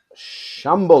absolute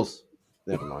shambles.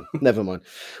 Never mind.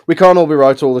 We can't all be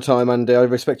right all the time, Andy. I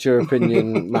respect your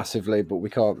opinion massively, but we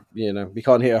can't hit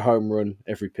a home run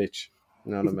every pitch.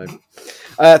 You know what I mean?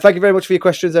 Thank you very much for your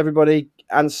questions, everybody.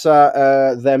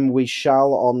 Answer them we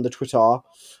shall on the Twitter.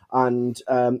 And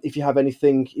if you have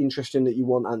anything interesting that you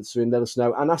want answering, let us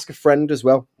know. And ask a friend as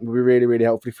well. It would be really, really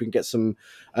helpful if we can get some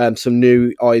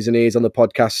new eyes and ears on the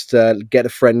podcast. Get a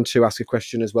friend to ask a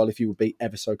question as well. If you would be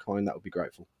ever so kind, that would be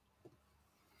grateful.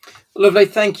 Lovely,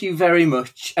 thank you very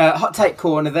much. Hot take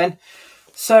corner then.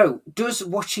 So, does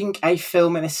watching a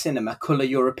film in a cinema colour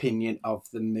your opinion of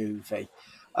the movie?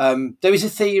 There is a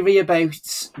theory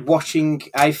about watching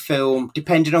a film,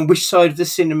 depending on which side of the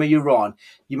cinema you're on.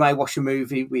 You may watch a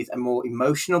movie with a more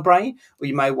emotional brain, or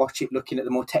you may watch it looking at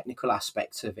the more technical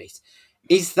aspects of it.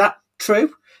 Is that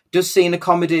true? Does seeing a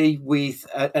comedy with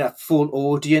a full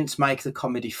audience make the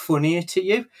comedy funnier to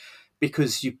you?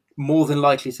 Because you're more than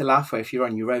likely to laugh, where if you're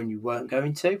on your own, you weren't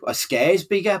going to. Are scares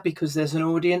bigger because there's an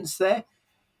audience there?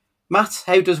 Matt,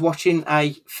 how does watching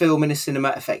a film in a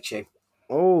cinema affect you?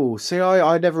 Oh, see,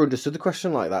 I never understood the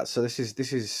question like that. So this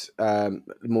is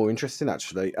more interesting,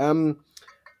 actually. I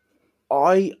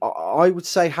would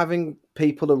say having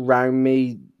people around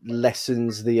me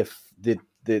lessens the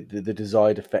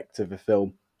desired effect of a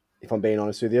film. If I'm being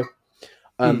honest with you,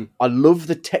 I love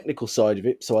the technical side of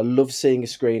it. So I love seeing a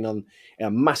screen on a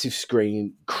massive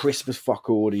screen, crisp as fuck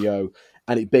audio,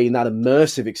 and it being that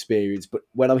immersive experience. But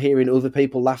when I'm hearing other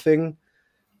people laughing,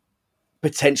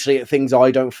 potentially at things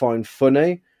I don't find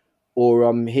funny, or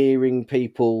I'm hearing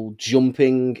people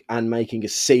jumping and making a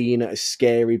scene at a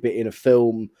scary bit in a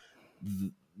film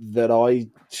that I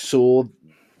saw,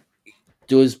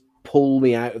 does pull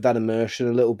me out of that immersion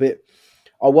a little bit.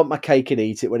 I want my cake and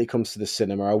eat it when it comes to the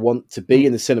cinema. I want to be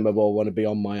in the cinema, but I want to be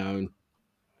on my own,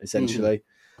 essentially.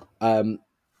 I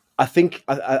think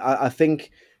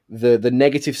the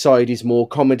negative side is more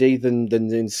comedy than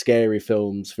in scary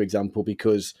films, for example,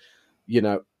 because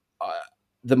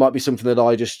there might be something that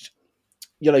I just,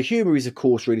 humor is of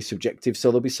course really subjective. So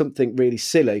there'll be something really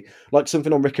silly, like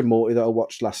something on Rick and Morty that I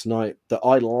watched last night that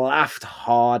I laughed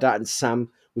hard at, and Sam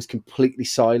was completely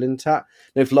silent at.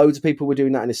 Now, if loads of people were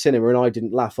doing that in a cinema and I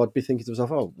didn't laugh, I'd be thinking to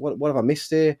myself, "Oh, what have I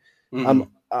missed here? Am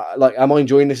I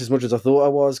enjoying this as much as I thought I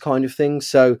was?" kind of thing.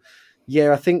 So,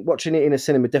 yeah, I think watching it in a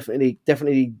cinema definitely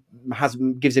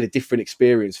gives it a different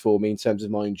experience for me in terms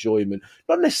of my enjoyment.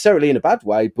 Not necessarily in a bad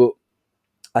way, but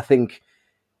I think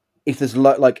if there's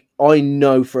I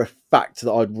know for a fact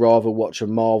that I'd rather watch a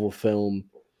Marvel film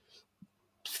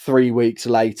 3 weeks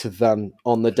later than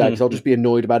on the day, because I'll just be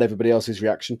annoyed about everybody else's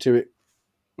reaction to it.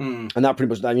 And that pretty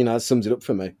much, that sums it up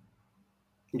for me.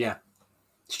 Yeah.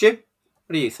 Stu,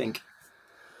 what do you think?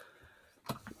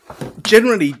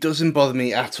 Generally doesn't bother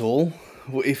me at all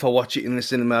if I watch it in the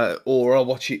cinema or I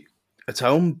watch it at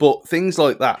home, but things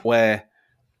like that where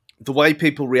the way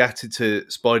people reacted to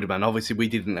Spider-Man, obviously we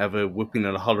didn't have a whooping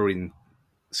and a hollering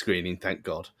screening, thank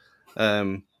God.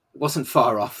 Wasn't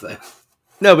far off though.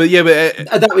 No, but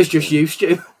that was just you,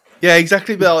 Stu. Yeah,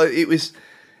 exactly. But it was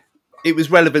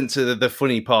relevant to the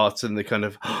funny parts and the kind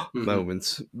of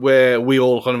moments where we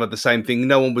all kind of had the same thing.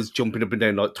 No one was jumping up and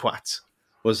down like twats,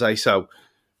 was they? So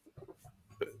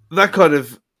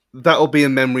that'll be a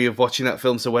memory of watching that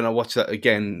film. So when I watch that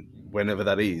again, whenever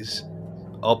that is,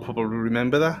 I'll probably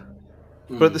remember that.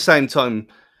 But at the same time,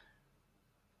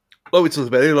 like we talked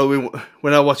about earlier,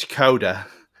 when I watched Coda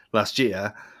last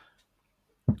year,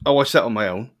 I watched that on my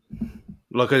own.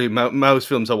 Like I do most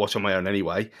films, I watch on my own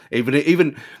anyway.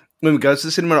 Even when we go to the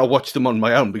cinema, I watch them on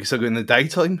my own because I go in the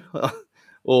daytime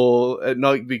or at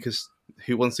night, because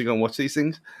who wants to go and watch these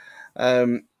things?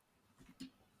 I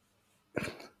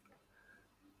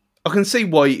can see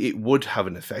why it would have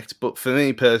an effect, but for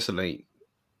me personally,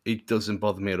 it doesn't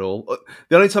bother me at all.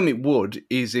 The only time it would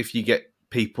is if you get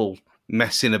people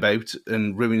messing about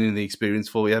and ruining the experience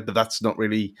for you, but that's not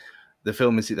really the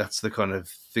film, is it? That's the kind of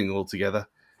thing altogether.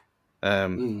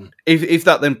 If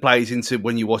that then plays into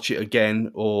when you watch it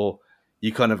again, or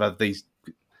you kind of have these,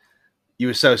 you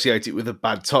associate it with a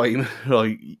bad time,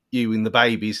 like you and the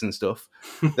babies and stuff,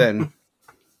 then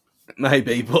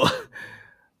maybe, but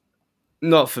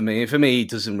not for me. For me, it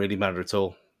doesn't really matter at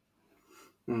all.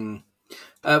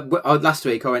 Last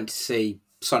week I went to see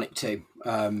Sonic 2,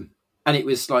 and it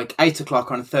was like 8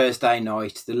 o'clock on a Thursday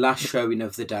night, the last showing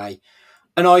of the day.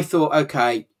 And I thought,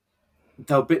 okay,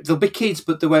 there'll be kids,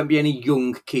 but there won't be any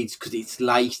young kids because it's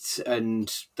late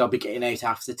and they'll be getting out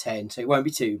after 10, so it won't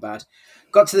be too bad.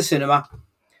 Got to the cinema,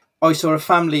 I saw a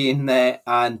family in there,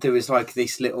 and there was like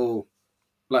this little,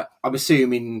 like I'm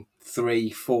assuming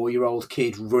 3-4-year-old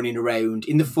kid running around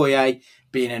in the foyer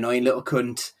being an annoying little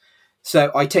cunt. So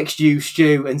I texted you,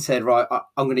 Stu, and said, right,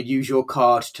 I'm going to use your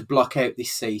card to block out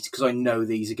this seat because I know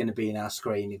these are going to be in our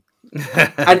screening.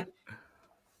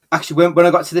 Actually, when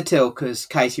I got to the till, because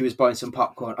Katie was buying some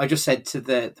popcorn, I just said to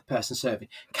the person serving,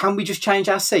 "Can we just change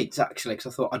our seats?" Actually,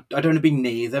 because I thought I don't want to be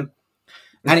near them.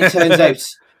 And it turns out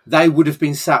they would have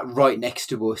been sat right next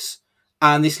to us.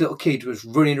 And this little kid was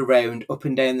running around up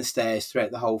and down the stairs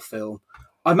throughout the whole film.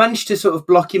 I managed to sort of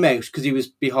block him out because he was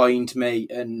behind me,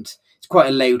 and it's quite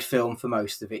a loud film for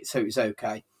most of it, so it was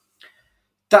okay.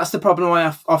 That's the problem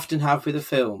I often have with a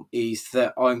film, is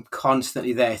that I'm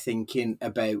constantly there thinking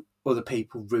about other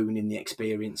people ruining the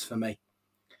experience for me.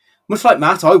 Much like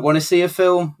Matt, I want to see a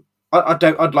film.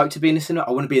 I'd like to be in a cinema.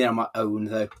 I want to be there on my own,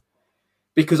 though,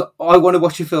 because I want to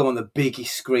watch a film on the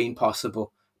biggest screen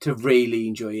possible to really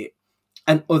enjoy it.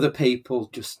 And other people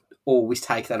just always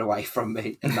take that away from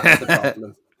me, and that's the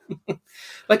problem.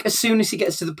 Like, as soon as it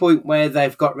gets to the point where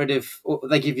they've got rid of, or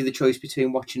they give you the choice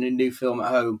between watching a new film at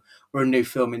home or a new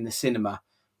film in the cinema,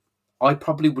 I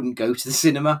probably wouldn't go to the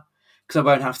cinema, because I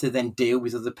won't have to then deal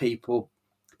with other people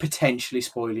potentially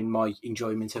spoiling my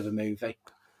enjoyment of a movie.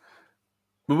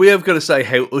 But we have got to say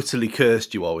how utterly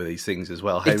cursed you are with these things as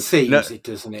well. How, It seems it,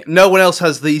 doesn't it? No one else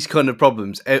has these kind of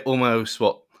problems almost,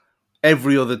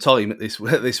 every other time at this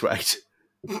rate.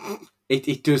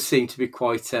 It does seem to be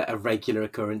quite a regular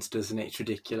occurrence, doesn't it? It's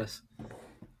ridiculous.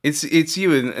 It's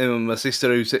you and my sister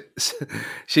who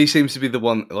she seems to be the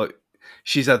one, like,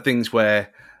 she's had things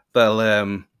where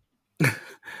they'll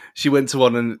she went to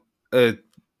one and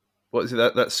what is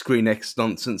it, that Screen X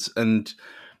nonsense, and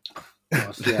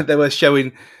Yeah. they were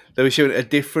showing a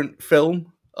different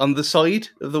film on the side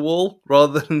of the wall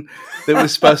rather than that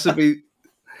was supposed to be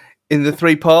in the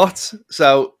 3 parts.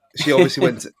 So she obviously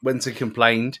went and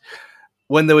complained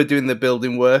when they were doing the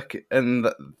building work, and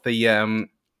the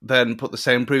then put the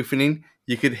soundproofing in.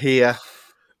 You could hear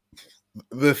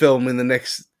the film in the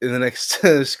next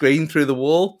screen through the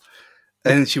wall,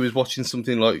 and she was watching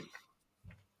something like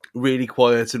really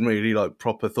quiet and really like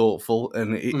proper thoughtful,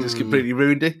 and it just completely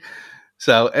ruined it.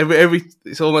 So every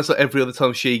it's almost like every other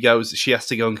time she goes, she has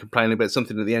to go and complain about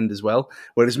something at the end as well.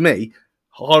 Whereas me,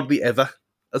 hardly ever.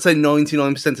 I'd say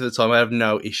 99% of the time I have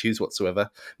no issues whatsoever.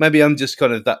 Maybe I'm just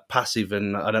kind of that passive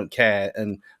and I don't care,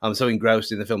 and I'm so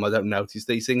engrossed in the film I don't notice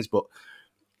these things. But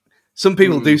some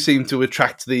people do seem to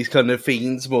attract these kind of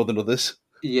fiends more than others.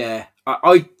 Yeah,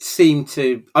 I seem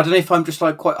to. I don't know if I'm just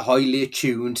like quite highly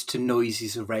attuned to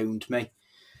noises around me.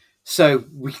 So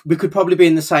we could probably be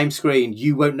in the same screen.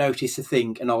 You won't notice a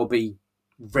thing, and I'll be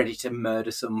ready to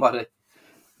murder somebody.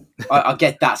 I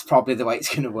get that's probably the way it's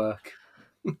going to work.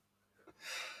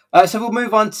 So we'll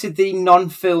move on to the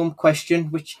non-film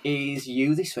question, which is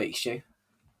you this week, Stu.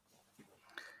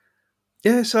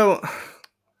 Yeah, so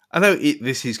I know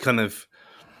this is kind of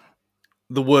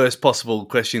the worst possible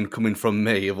question coming from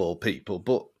me, of all people,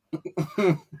 but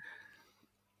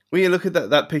when you look at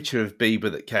that picture of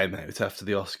Bieber that came out after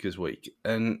the Oscars week,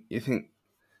 and you think,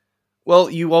 well,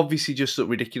 you obviously just look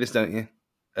ridiculous, don't you?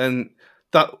 And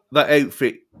that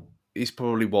outfit is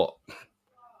probably,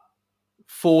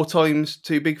 4 times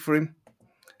too big for him?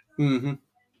 Mm-hmm.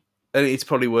 And it's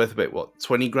probably worth about,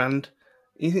 20 grand?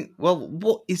 You think, well,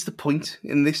 what is the point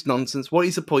in this nonsense? What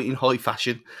is the point in high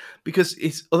fashion? Because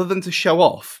it's, other than to show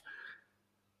off,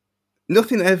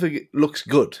 nothing ever looks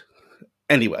good.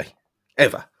 Anyway,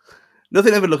 ever.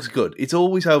 Nothing ever looks good. It's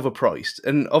always overpriced.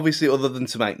 And obviously, other than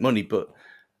to make money, but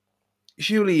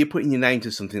surely you're putting your name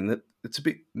to something that's a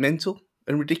bit mental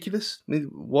and ridiculous. I mean,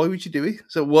 why would you do it?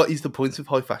 So what is the point of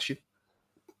high fashion?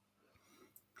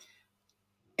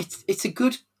 It's a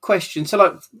good question. So,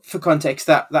 like, for context,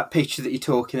 that picture that you're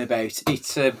talking about,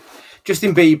 it's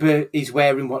Justin Bieber is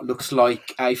wearing what looks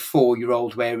like a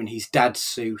 4-year-old wearing his dad's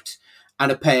suit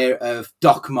and a pair of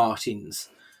Doc Martens.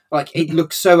 Like, it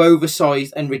looks so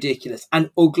oversized and ridiculous and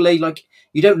ugly. Like,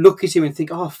 you don't look at him and think,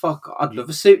 oh, fuck, I'd love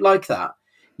a suit like that.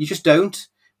 You just don't.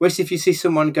 Whereas if you see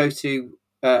someone go to,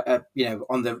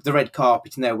 on the red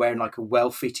carpet and they're wearing like a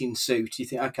well-fitting suit, you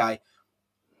think, okay,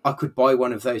 I could buy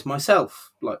one of those myself.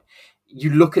 Like,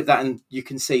 you look at that and you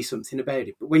can see something about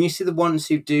it. But when you see the ones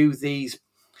who do these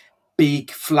big,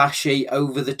 flashy,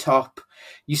 over-the-top,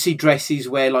 you see dresses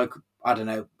where, like, I don't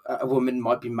know, a woman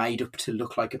might be made up to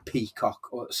look like a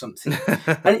peacock or something.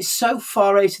 And it's so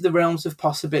far out of the realms of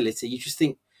possibility. You just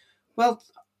think, well,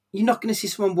 you're not going to see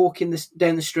someone walking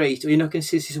down the street, or you're not going to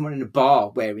see someone in a bar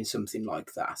wearing something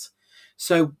like that.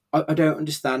 So I don't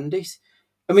understand it.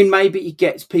 I mean, maybe it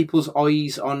gets people's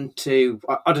eyes onto,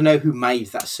 I don't know who made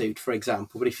that suit, for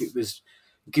example, but if it was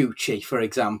Gucci, for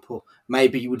example,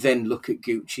 maybe you would then look at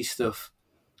Gucci stuff.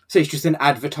 So it's just an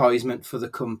advertisement for the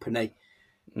company.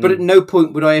 But at no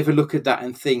point would I ever look at that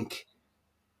and think,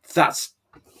 that's,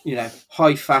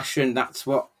 high fashion, that's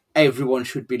what everyone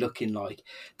should be looking like.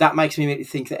 That makes me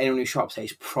think that anyone who shops there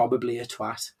is probably a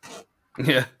twat.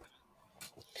 Yeah.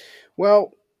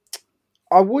 Well,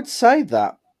 I would say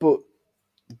that, but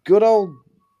good old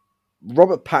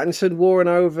Robert Pattinson wore an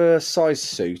oversized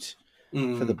suit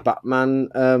for the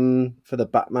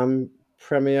Batman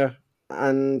premiere,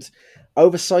 and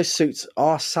oversized suits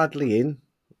are sadly in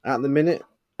at the minute.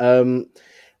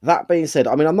 That being said,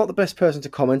 I mean, I'm not the best person to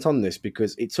comment on this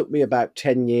because it took me about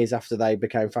 10 years after they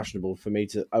became fashionable for me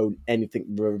to own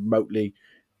anything remotely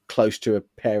close to a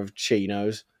pair of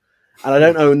chinos. And I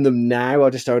don't own them now. I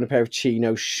just own a pair of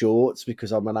chino shorts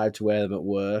because I'm allowed to wear them at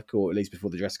work, or at least before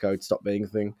the dress code stopped being a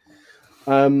thing.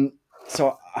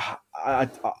 So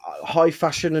high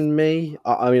fashion and me.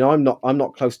 I mean, I'm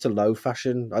not close to low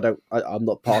fashion. I'm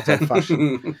not part of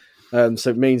fashion.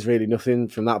 So it means really nothing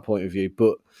from that point of view.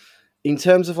 But in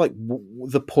terms of like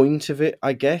the point of it,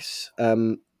 I guess,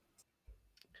 to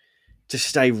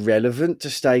stay relevant, to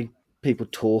stay people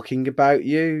talking about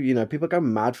you, people go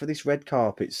mad for this red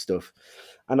carpet stuff.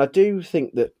 And I do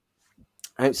think that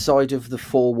outside of the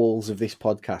four walls of this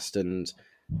podcast and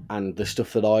the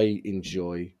stuff that I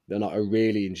enjoy, that I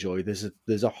really enjoy,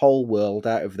 there's a whole world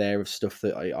out of there of stuff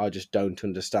that I just don't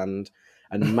understand,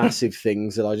 and massive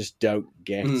things that I just don't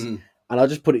get. And I'll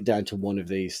just put it down to one of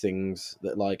these things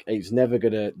that, like, it's never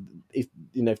gonna. If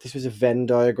this was a Venn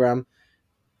diagram,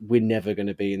 we're never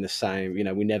gonna be in the same.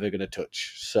 We're never gonna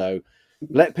touch. So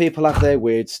let people have their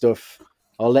weird stuff.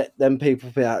 I'll let them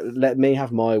people let me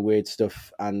have my weird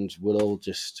stuff, and we'll all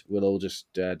just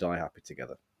die happy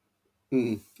together.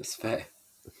 That's fair.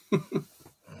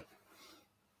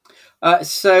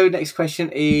 So next question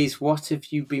is, what have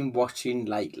you been watching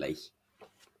lately,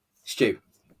 Stu?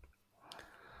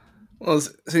 Well,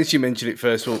 since you mentioned it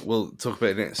first, we'll talk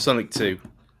about it. Sonic 2.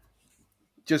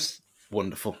 Just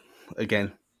wonderful.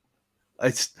 Again,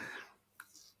 it's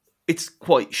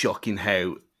quite shocking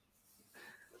how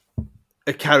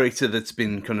a character that's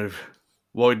been kind of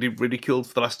widely ridiculed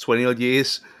for the last 20 odd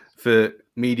years for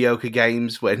mediocre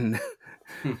games, when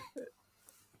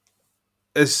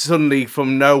has suddenly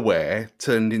from nowhere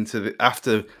turned into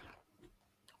after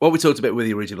what we talked about with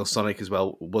the original Sonic as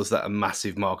well, was that a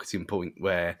massive marketing point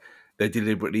where they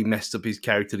deliberately messed up his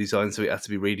character design, so it had to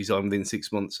be redesigned within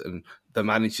 6 months, and they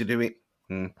managed to do it.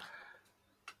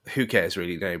 Who cares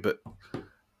really now? But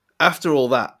after all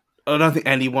that, I don't think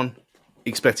anyone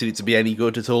expected it to be any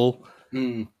good at all.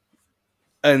 And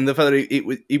the fact that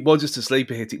it was just a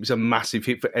sleeper hit, it was a massive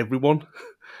hit for everyone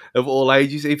of all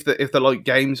ages, if they like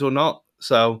games or not.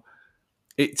 So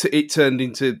it turned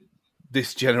into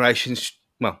this generation's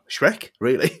Shrek,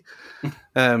 really.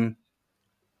 And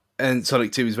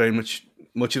Sonic 2 is very much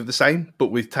of the same, but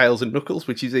with Tails and Knuckles,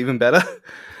 which is even better.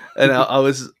 And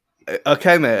I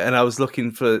came out and I was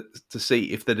looking to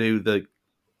see if they do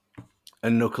a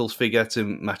Knuckles figure to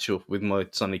match up with my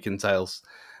Sonic and Tails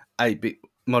 8-bit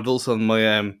models on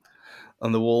my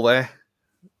on the wall there.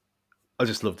 I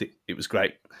just loved it. It was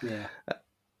great. Yeah.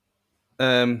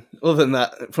 Other than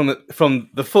that, from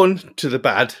the fun to the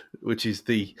bad, which is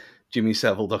the Jimmy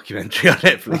Savile documentary on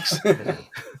Netflix,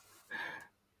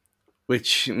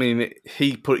 which, I mean,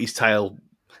 he put his tail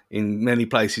in many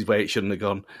places where it shouldn't have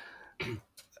gone.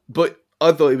 But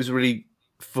I thought it was really,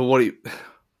 for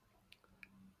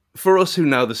us who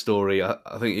know the story, I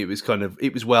think it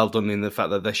was well done in the fact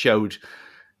that they showed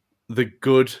the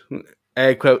good,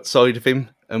 air quote, side of him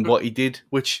and what he did,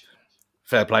 which,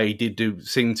 fair play, he did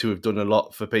seem to have done a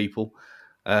lot for people.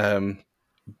 But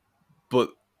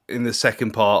in the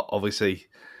second part, obviously,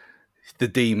 the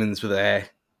demons were there,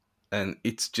 and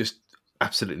it's just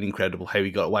absolutely incredible how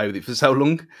he got away with it for so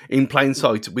long in plain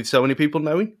sight with so many people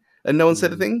knowing, and no one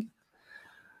said a thing.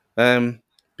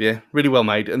 Yeah, really well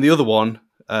made. And the other one,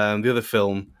 the other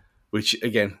film, which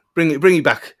again bring it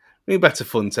back to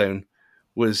Funtown,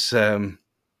 was again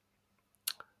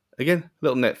a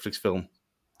little Netflix film,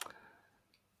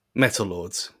 Metal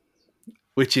Lords,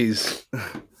 which is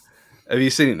have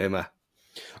you seen it, Emma?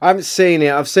 I haven't seen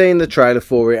it. I've seen the trailer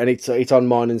for it, and it's on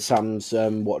mine and Sam's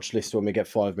watch list when we get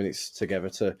 5 minutes together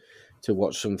to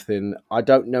watch something. I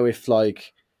don't know if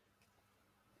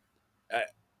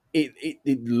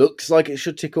it looks like it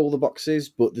should tick all the boxes,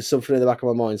 but there's something in the back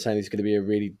of my mind saying it's going to be a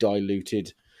really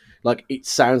diluted. Like, it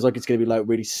sounds like it's going to be like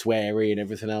really sweary and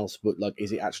everything else, but like,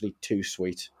 is it actually too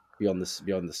sweet beyond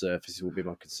the surface? Will be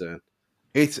my concern.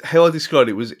 It's how I described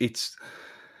it was it's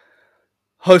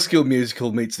High School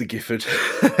Musical meets The Gifford.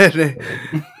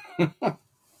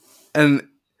 And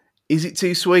is it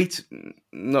too sweet?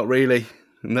 Not really.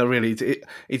 Not really.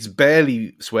 It's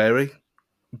barely sweary,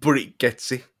 but it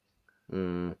gets it.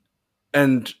 And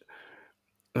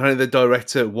apparently the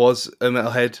director was a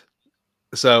metalhead,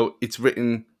 so it's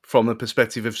written from the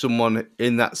perspective of someone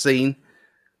in that scene.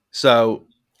 So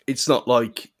it's not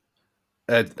like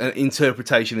an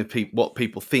interpretation of what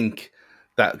people think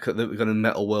that the kind of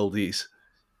metal world is.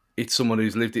 It's someone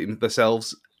who's lived it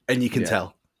themselves, and you can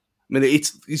tell. I mean,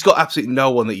 it's got absolutely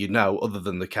no one that you know other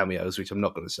than the cameos, which I'm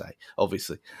not going to say,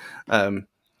 obviously. The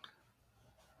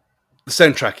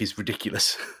soundtrack is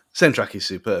ridiculous. Soundtrack is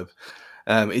superb.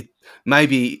 It may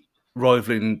be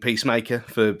rivaling Peacemaker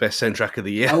for best soundtrack of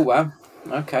the year. Oh wow!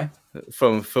 Okay.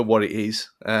 For what it is.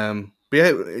 But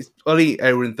yeah, it's only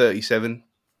hour and 37.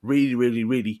 Really, really,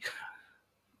 really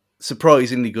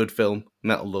surprisingly good film,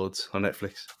 Metal Lords on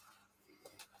Netflix.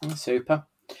 Super.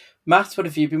 Matt, what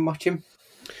have you been watching?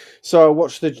 So I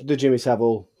watched the Jimmy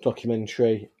Savile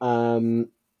documentary.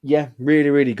 Yeah, really,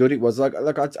 really good. It was like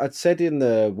I'd said in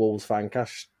the Wolves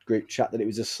Fancast group chat that it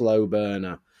was a slow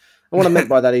burner. And what I meant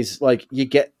by that is like you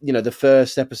get, the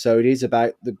first episode is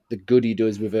about the good he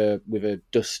does with a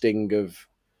dusting of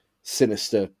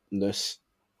sinisterness.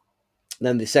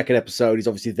 Then the second episode is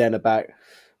obviously then about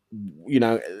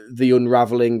the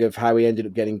unraveling of how he ended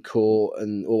up getting caught,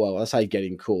 and I say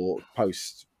getting caught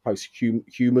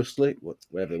posthumously,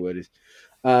 whatever the word is.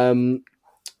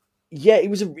 Yeah, it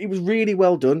was really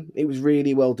well done. It was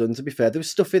really well done. To be fair, there was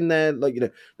stuff in there like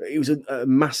it was a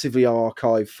massively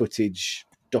archived footage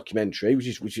documentary, which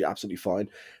is absolutely fine.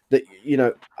 That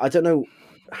I don't know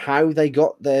how they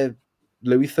got their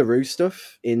Louis Theroux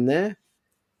stuff in there.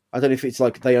 I don't know if it's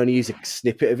like they only use a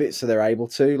snippet of it, so they're able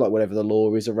to, like whatever the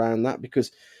law is around that, because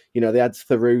they had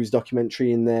Theroux's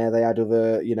documentary in there, they had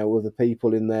other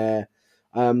people in there.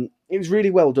 It was really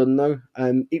well done though.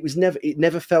 It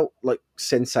never felt like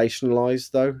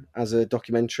sensationalized though as a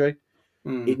documentary.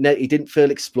 It didn't feel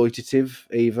exploitative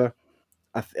either.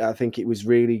 I think it was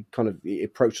really it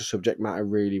approached the subject matter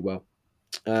really well.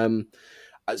 So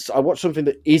I watched something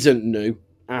that isn't new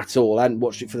at all. I hadn't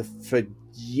watched it for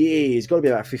years. Got to be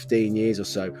about 15 years or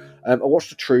so. I watched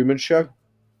The Truman Show.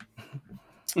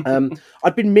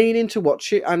 I'd been meaning to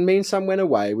watch it, and me and Sam went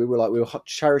away. We were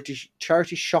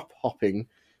charity shop hopping,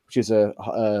 which is a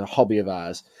hobby of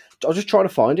ours. I was just trying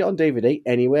to find it on DVD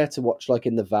anywhere to watch, like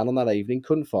in the van on that evening.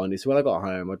 Couldn't find it. So when I got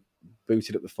home, I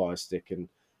booted up the Fire Stick and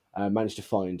managed to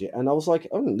find it. And I was like,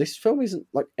 oh, this film isn't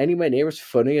like anywhere near as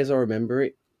funny as I remember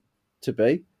it to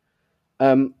be.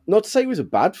 Not to say it was a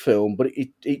bad film, but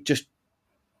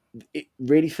it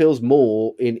really feels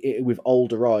more with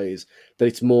older eyes that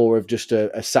it's more of just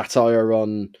a satire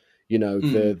on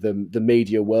the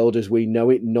media world as we know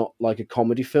it, not like a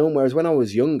comedy film. Whereas when I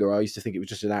was younger, I used to think it was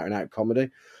just an out and out comedy,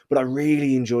 but I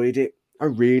really enjoyed it. I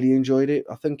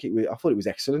thought it was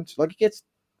excellent. Like, it gets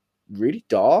really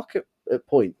dark at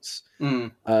points,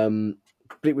 but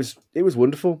it was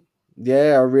wonderful.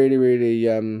 Yeah, I really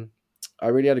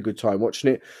had a good time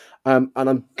watching it. And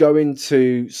I'm going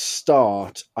to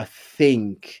start, I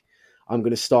think I'm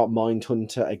going to start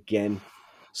Mindhunter again.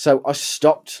 So I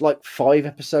stopped like 5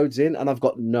 episodes in, and I've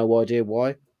got no idea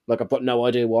why. I put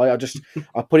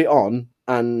it on,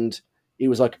 and it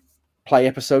was like, play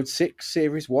episode 6,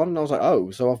 series 1. And I was like,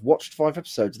 oh, so I've watched 5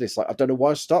 episodes of this. Like, I don't know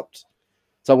why I stopped.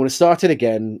 So I'm going to start it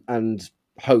again and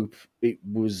hope it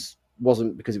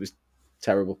wasn't because it was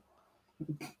terrible.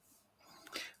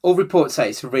 All reports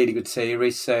say it's a really good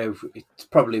series, so it's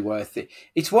probably worth it.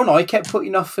 It's one I kept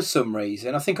putting off for some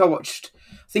reason. I think I watched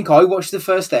the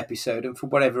first episode, and for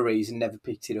whatever reason, never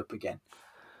picked it up again.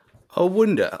 I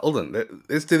wonder. Hold on,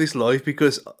 let's do this live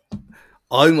because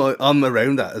I'm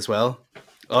around that as well.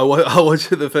 I watched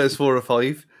the first 4 or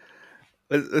 5.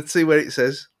 Let's see where it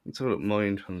says. Let's have a look.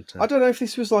 Mindhunter. I don't know if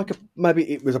this was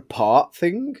maybe it was a part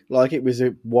thing, like it was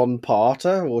a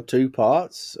 1-parter or 2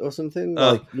 parts or something.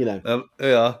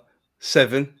 Yeah,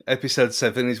 7. Episode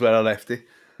 7 is where I left it.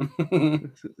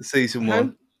 Season 1.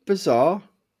 How bizarre.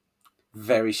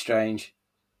 Very strange.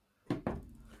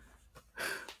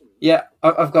 Yeah,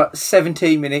 I've got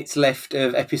 17 minutes left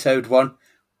of episode 1.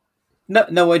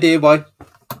 No idea why.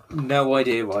 No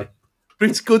idea why.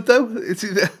 But it's good though. It's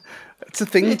a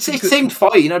thing. It seemed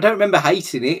fine. I don't remember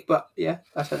hating it, but yeah,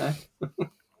 I don't know.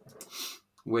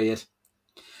 Weird.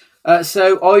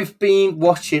 So I've been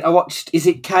watching. I watched Is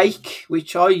It Cake,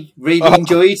 which I really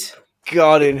enjoyed.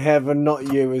 God in heaven,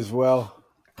 not you as well.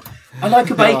 I like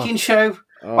a baking show.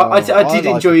 I did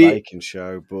enjoy it. Baking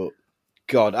show, but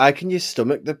God, how can you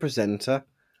stomach the presenter?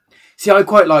 See, I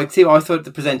quite liked him. I thought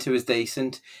the presenter was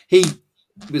decent. He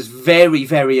was very,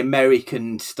 very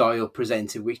American style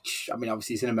presenter, which, I mean,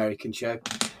 obviously it's an American show.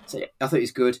 So yeah, I thought it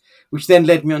was good. Which then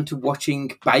led me on to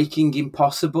watching Baking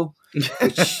Impossible,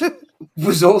 which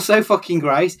was also fucking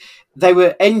great. They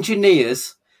were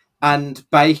engineers and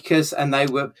bakers, and they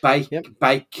were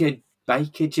bakegineering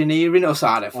or something.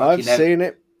 I don't fucking know. Seen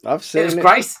it. I've seen it. It was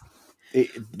great.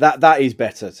 That is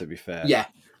better, to be fair. Yeah.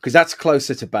 Because that's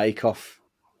closer to Bake Off.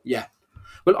 Yeah.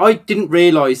 Well, I didn't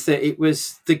realise that it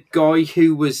was the guy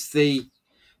who was the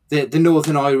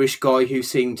Northern Irish guy who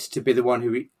seemed to be the one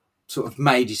who sort of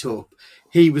made it up.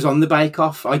 He was on the Bake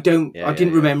Off. I didn't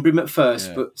remember him at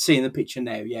first, but seeing the picture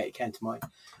now, it came to mind.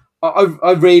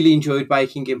 I really enjoyed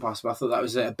Baking Impossible. I thought that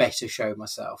was a better show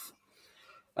myself.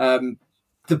 The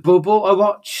Bubble I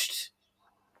watched,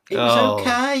 it was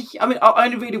okay. I mean, I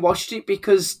only really watched it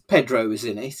because Pedro was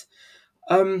in it.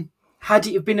 Had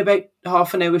it have been about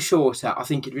half an hour shorter, I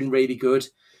think it'd been really good.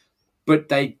 But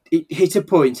it hit a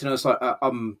point, and I was like,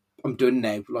 I'm done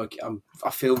now. Like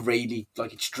I feel really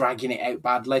like it's dragging it out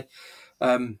badly.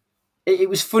 It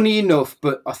was funny enough,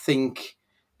 but I think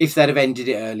if they'd have ended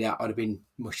it earlier, I'd have been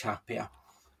much happier.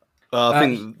 I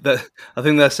think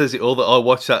that says it all. That I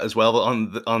watched that as well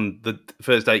on the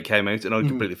first day it came out, and I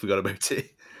completely forgot about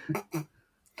it.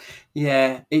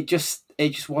 Yeah, it just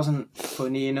wasn't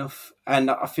funny enough, and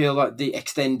I feel like the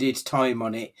extended time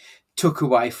on it took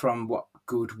away from what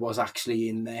good was actually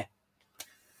in there.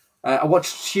 I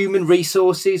watched Human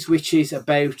Resources, which is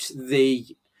about the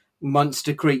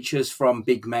monster creatures from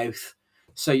Big Mouth.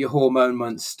 So your hormone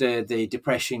monster, the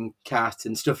depression cat,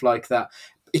 and stuff like that.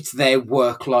 It's their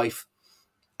work life.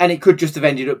 And it could just have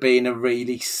ended up being a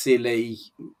really silly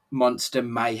monster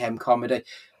mayhem comedy.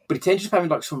 But it ended up having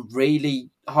like some really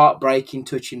heartbreaking,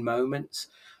 touching moments.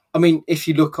 I mean, if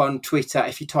you look on Twitter,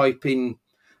 if you type in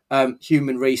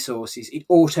Human Resources, it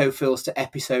autofills to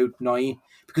episode 9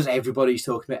 because everybody's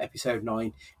talking about episode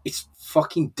 9. It's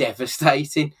fucking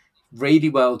devastating. Really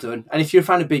well done. And if you're a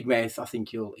fan of Big Mouth, I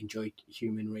think you'll enjoy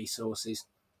Human Resources.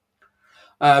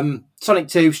 Sonic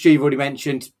 2, Stu already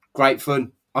mentioned, great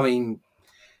fun. I mean,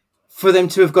 for them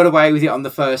to have got away with it on the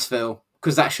first film,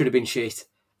 because that should have been shit,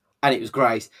 and it was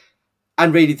great.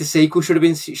 And really, the sequel should have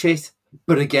been shit,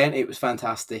 but again, it was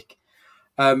fantastic.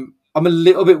 I'm a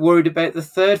little bit worried about the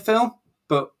third film,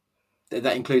 but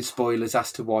that includes spoilers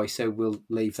as to why, so we'll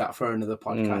leave that for another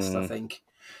podcast, I think.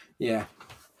 Yeah.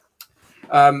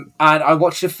 And I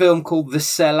watched a film called The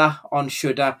Cellar on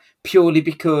Shudder purely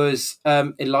because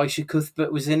Elisha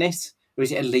Cuthbert was in it. Or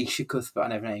is it Alicia Cuthbert? I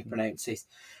never know how you pronounce it.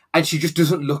 And she just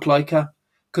doesn't look like her.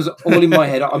 Because all in my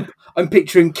head, I'm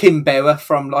picturing Kim Bauer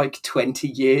from like 20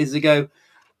 years ago.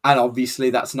 And obviously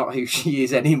that's not who she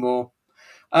is anymore.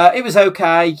 It was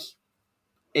okay.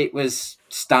 It was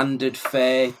standard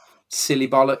fare, silly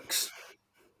bollocks.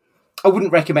 I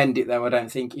wouldn't recommend it though, I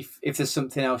don't think. If there's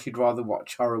something else you'd rather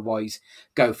watch horror-wise,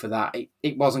 go for that.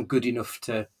 It wasn't good enough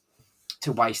to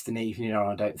waste an evening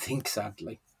on, I don't think,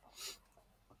 sadly.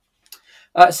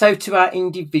 So to our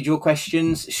individual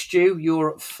questions, Stu,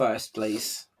 you're up first,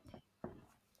 please.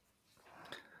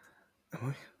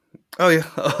 Oh yeah,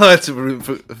 I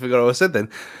forgot what I said then.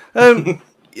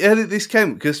 Yeah, this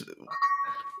came because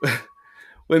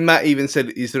when Matt even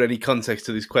said, "Is there any context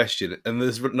to this question?" and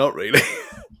there's not really.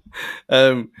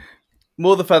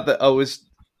 More the fact that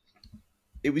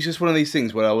it was just one of these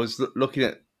things where I was looking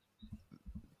at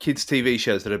kids' TV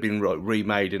shows that have been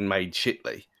remade and made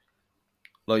shitly.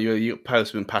 Like you got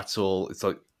Postman Pat's all, it's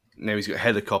like now he's got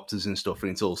helicopters and stuff,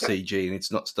 and it's all CG and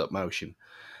it's not stop motion.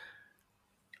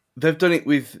 They've done it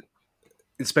with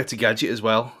Inspector Gadget as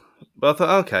well, but I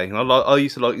thought, okay, I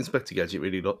used to like Inspector Gadget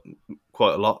really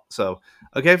quite a lot, so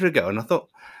I gave it a go, and I thought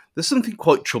there's something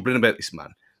quite troubling about this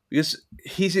man. Because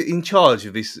he's in charge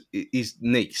of his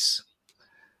niece.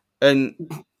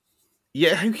 And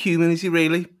yeah, how human is he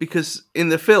really? Because in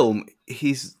the film,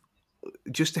 he's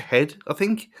just a head, I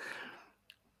think.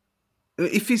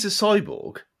 If he's a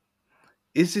cyborg,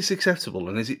 is this acceptable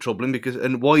and is it troubling?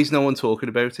 And why is no one talking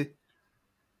about it?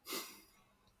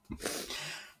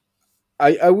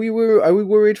 Are we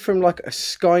worried from like a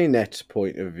Skynet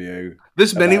point of view?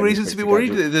 There's many reasons to be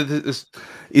worried.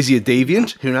 Is he a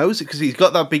deviant? Who knows? Because he's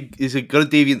got got a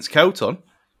deviant's coat on.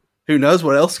 Who knows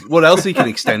what else he can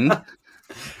extend?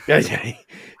 Yeah,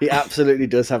 he absolutely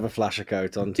does have a flasher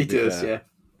coat on. He does, yeah.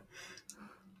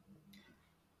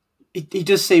 He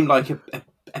does seem like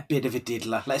a bit of a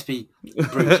diddler. Let's be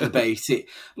brutal about it.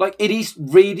 Like, it is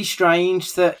really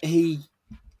strange that he.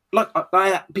 Like,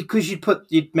 because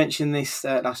you'd mentioned this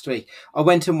last week, I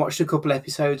went and watched a couple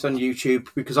episodes on YouTube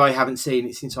because I haven't seen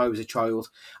it since I was a child.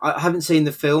 I haven't seen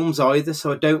the films either,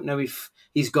 so I don't know if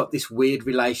he's got this weird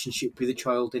relationship with a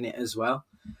child in it as well.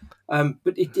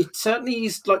 But it certainly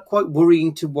is like quite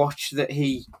worrying to watch that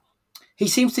he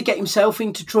seems to get himself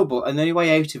into trouble, and the only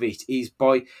way out of it is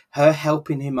by her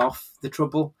helping him off the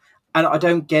trouble. And I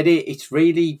don't get it. It's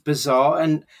really bizarre,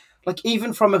 and like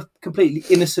even from a completely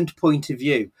innocent point of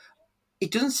view,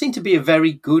 it doesn't seem to be a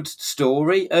very good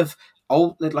story of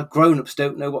like grown-ups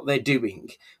don't know what they're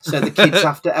doing, so the kids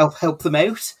have to help them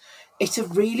out. It's a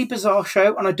really bizarre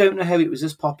show, and I don't know how it was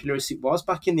as popular as it was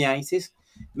back in the 80s.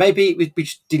 Maybe we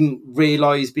just didn't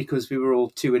realise because we were all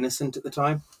too innocent at the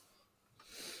time.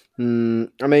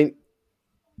 I mean,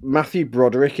 Matthew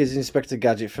Broderick is Inspector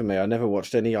Gadget for me. I never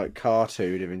watched any like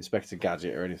cartoon of Inspector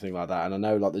Gadget or anything like that, and I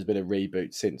know like there's been a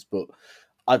reboot since, but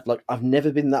I've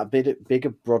never been that big a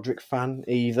Broderick fan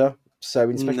either. So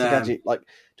Inspector Gadget like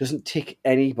doesn't tick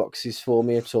any boxes for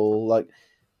me at all. Like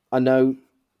I know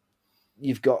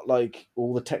you've got like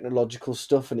all the technological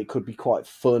stuff, and it could be quite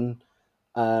fun,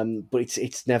 but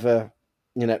it's never,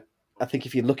 you know. I think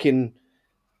if you're looking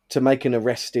to make an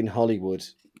arrest in Hollywood,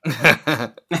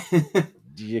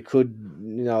 you could,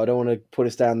 you know, I don't want to put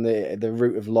us down the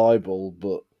route of libel,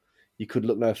 but you could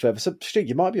look no further. So, Stu,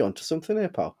 you might be onto something here,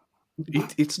 pal.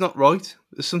 It's not right.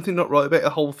 There's something not right about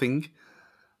the whole thing.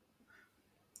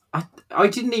 I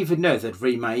didn't even know they'd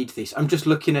remade this. I'm just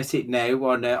looking at it now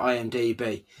on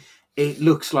IMDb. It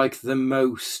looks like the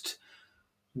most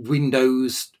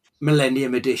Windows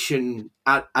Millennium Edition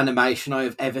animation I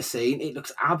have ever seen. It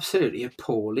looks absolutely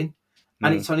appalling.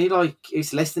 And it's only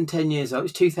it's less than 10 years old.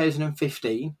 It's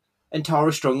 2015. And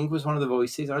Tara Strong was one of the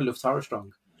voices. I love Tara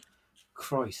Strong.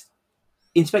 Christ.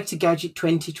 Inspector Gadget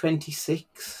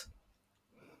 2026.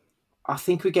 I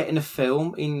think we're getting a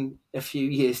film in a few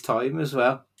years' time as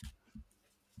well.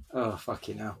 Oh,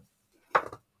 fucking hell.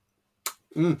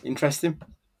 Interesting.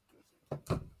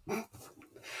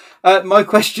 My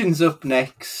question's up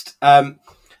next.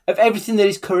 Of everything that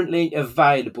is currently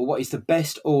available, what is the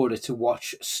best order to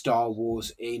watch Star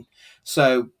Wars in?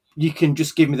 So you can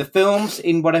just give me the films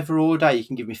in whatever order. You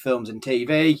can give me films and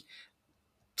TV.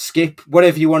 Skip,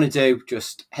 whatever you want to do.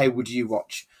 Just how would you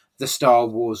watch the Star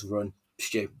Wars run,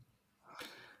 Stu?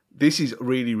 This is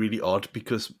really, really odd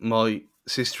because my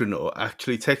sister-in-law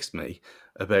actually texted me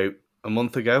about a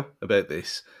month ago about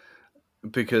this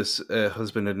because her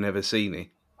husband had never seen it.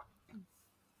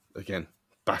 Again,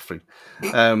 baffling.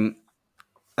 And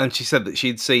she said that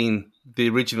she'd seen the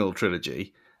original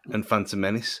trilogy and Phantom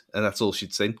Menace, and that's all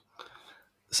she'd seen.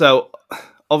 So,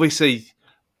 obviously,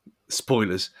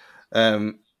 spoilers.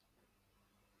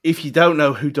 If you don't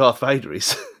know who Darth Vader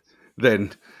is,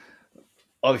 then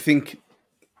I think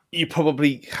you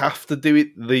probably have to do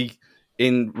it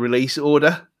in release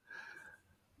order.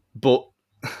 But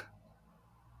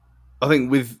I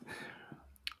think with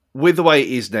the way it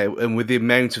is now and with the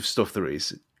amount of stuff there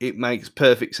is, it makes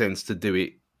perfect sense to do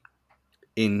it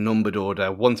in numbered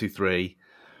order: 1, 2, 3,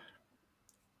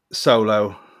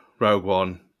 Solo, Rogue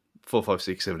One, 4, 5,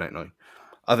 6, 7, 8, 9.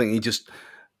 I think he just,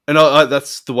 and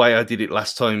that's the way I did it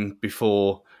last time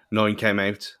before 9 came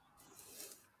out,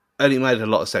 and it made a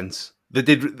lot of sense. They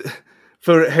did,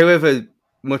 for however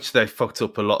much they fucked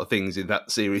up a lot of things in that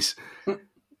series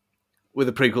with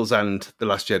the prequels and The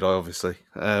Last Jedi, obviously.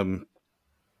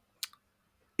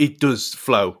 It does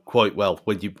flow quite well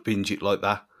when you binge it like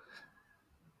that.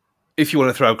 If you want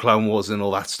to throw Clone Wars and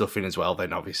all that stuff in as well,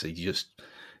 then obviously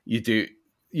you do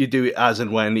it as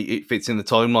and when it fits in the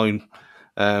timeline.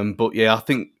 But yeah, I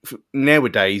think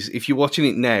nowadays, if you're watching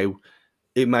it now,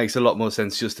 it makes a lot more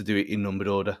sense just to do it in numbered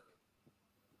order.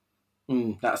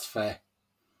 That's fair.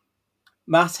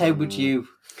 Matt, how would you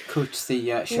cut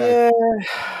the show? Yeah,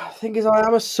 thing is, I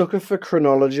am a sucker for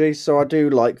chronology, so I do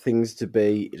like things to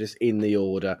be just in the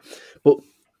order. But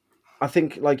I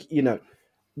think, like, you know,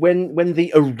 when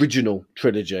the original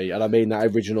trilogy, and I mean that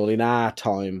original in our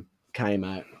time, came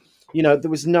out, you know,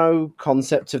 there was no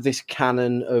concept of this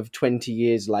canon of 20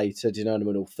 years later, do you know what I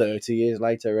mean, or 30 years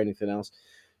later, or anything else.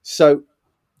 So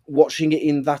watching it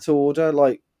in that order,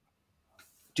 like,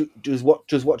 does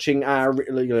watching our,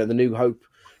 you know, the New Hope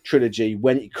trilogy,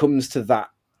 when it comes to that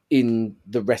in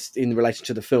relation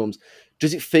to the films,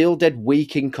 does it feel dead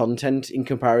weak in content in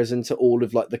comparison to all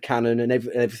of like the canon and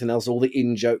everything else, all the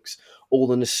in jokes, all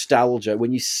the nostalgia,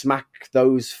 when you smack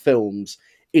those films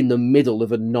in the middle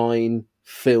of a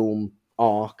 9-film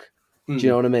arc? Do you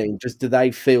know what I mean? Just do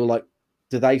they feel like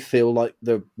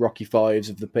the Rocky Fives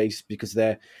of the piece because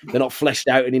they're not fleshed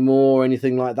out anymore or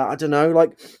anything like that? I don't know.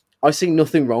 Like, I see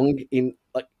nothing wrong in,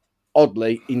 like,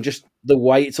 oddly, in just the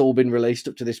way it's all been released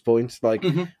up to this point. Like,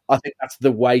 I think that's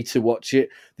the way to watch it.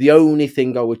 The only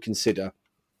thing I would consider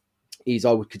is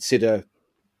The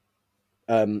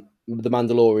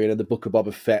Mandalorian and the Book of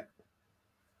Boba Fett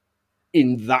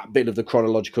in that bit of the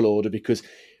chronological order, because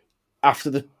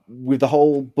with the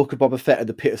whole Book of Boba Fett and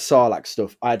the Pit of Sarlacc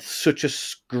stuff, I had such a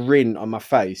grin on my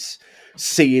face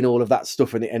seeing all of that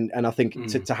stuff, and I think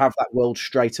to have that world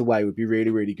straight away would be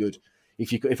really, really good.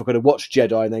 If I could have watched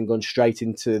Jedi and then gone straight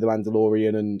into the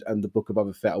Mandalorian and the Book of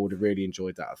Boba Fett, I would have really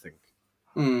enjoyed that. I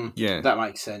think. Yeah, that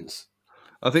makes sense.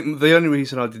 I think the only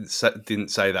reason I didn't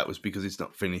say that was because it's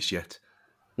not finished yet.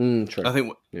 True. I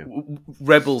think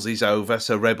Rebels is over,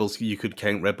 so Rebels, you could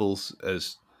count Rebels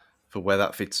as for where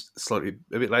that fits slightly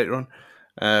a bit later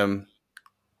on.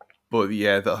 But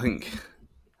yeah, I think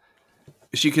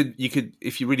you could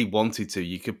if you really wanted to,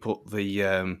 you could put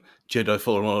the Jedi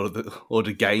Fallen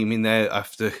Order game in there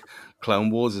after Clone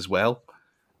Wars as well,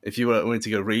 if you wanted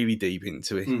to go really deep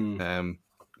into it.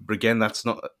 But again, that's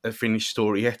not a finished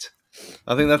story yet.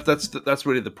 I think that's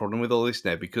really the problem with all this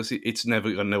now, because it's never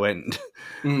going to end.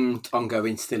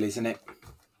 Ongoing still, isn't it?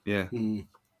 Yeah.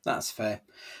 That's fair.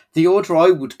 The order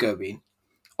I would go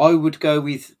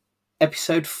with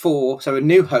Episode 4, so A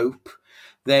New Hope.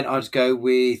 Then I'd go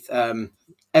with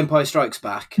Empire Strikes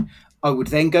Back. I would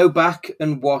then go back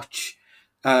and watch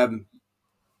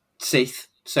Sith,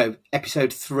 so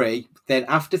Episode 3. Then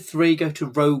after 3, go to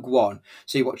Rogue One.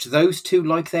 So you watch those two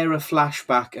like they're a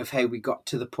flashback of how we got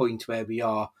to the point where we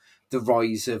are, the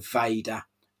rise of Vader.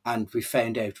 And we've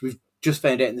just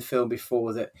found out in the film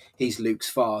before that he's Luke's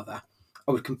father.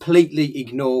 I would completely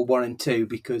ignore 1 and 2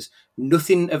 because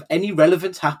nothing of any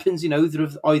relevance happens in either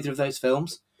of those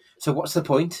films. So what's the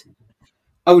point?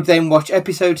 I would then watch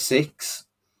Episode 6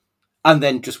 and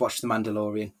then just watch The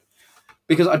Mandalorian.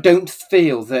 Because I don't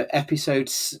feel that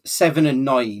Episodes 7 and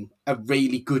 9 are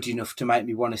really good enough to make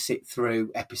me want to sit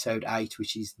through Episode 8,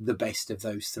 which is the best of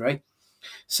those 3.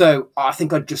 So I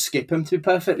think I'd just skip them, to be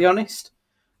perfectly honest.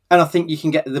 And I think you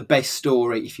can get the best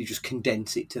story if you just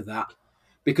condense it to that.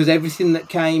 Because everything that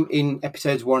came in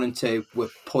Episodes 1 and 2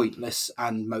 were pointless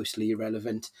and mostly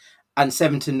irrelevant. And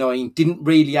 7 to 9 didn't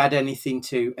really add anything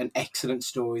to an excellent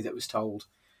story that was told.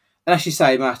 And as you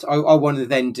say, Matt, I want to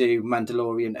then do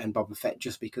Mandalorian and Boba Fett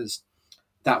just because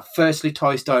that firstly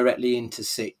ties directly into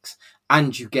 6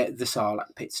 and you get the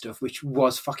Sarlacc pit stuff, which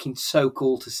was fucking so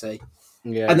cool to see.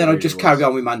 Yeah, and then I'll just carry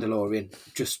on with Mandalorian,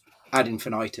 just ad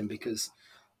infinitum, because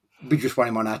we just want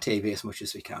him on our TV as much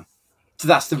as we can. So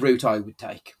that's the route I would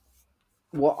take.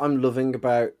 What I'm loving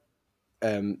about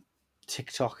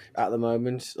TikTok at the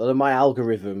moment, my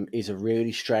algorithm is a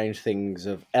really strange things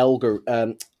of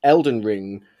Elden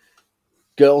Ring,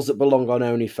 girls that belong on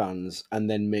OnlyFans, and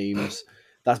then memes.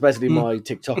 That's basically my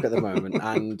TikTok at the moment,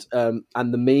 and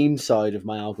the meme side of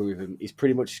my algorithm is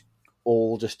pretty much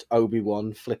all just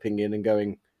Obi-Wan flipping in and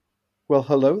going, "Well,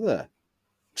 hello there,"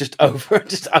 just over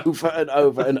and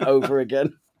over and over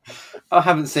again. I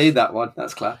haven't seen that one.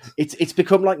 That's class. It's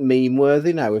become like meme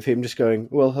worthy now with him just going,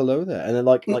 "Well, hello there," and then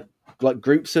like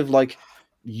groups of like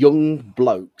young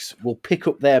blokes will pick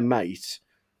up their mate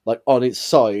like on its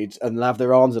side and have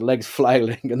their arms and legs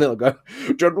flailing, and they'll go,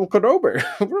 "General Kenobi."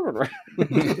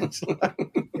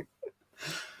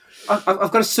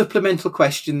 I've got a supplemental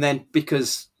question then,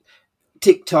 because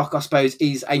TikTok, I suppose,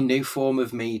 is a new form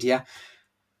of media.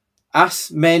 Us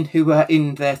men who are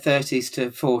in their 30s to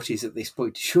 40s at this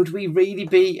point, should we really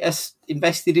be as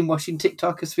invested in watching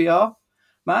TikTok as we are,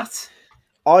 Matt?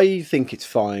 I think it's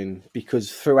fine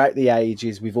because throughout the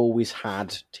ages we've always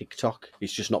had TikTok.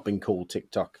 It's just not been called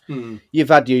TikTok. You've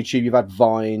had YouTube, you've had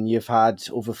Vine, you've had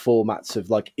other formats of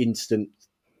like instant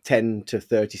 10 to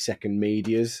 30 second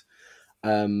medias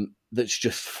that's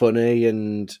just funny,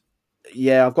 and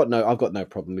yeah, I've got no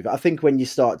problem with it. I think when you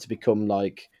start to become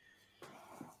like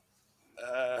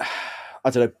I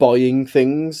don't know, buying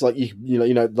things like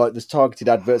you know like there's targeted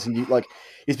adverts, and you like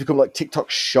it's become like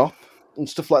TikTok shop and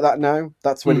stuff like that now.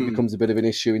 That's when it becomes a bit of an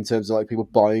issue in terms of like people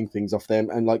buying things off them,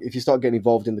 and like if you start getting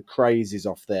involved in the crazes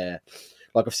off there,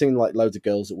 like I've seen like loads of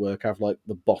girls at work have like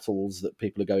the bottles that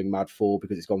people are going mad for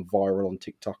because it's gone viral on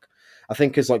TikTok. I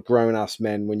think as like grown ass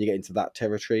men, when you get into that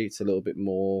territory, it's a little bit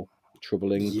more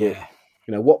troubling. Yeah. But,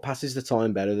 you know, what passes the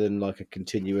time better than like a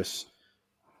continuous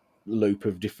loop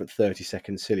of different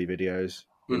 30-second silly videos?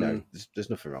 You know, there's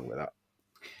nothing wrong with that.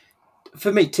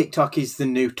 For me, TikTok is the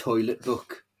new toilet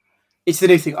book. It's the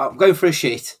new thing. I'm going for a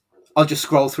shit. I'll just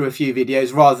scroll through a few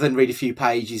videos rather than read a few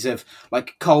pages of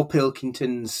like Cole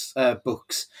Pilkington's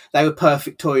books. They were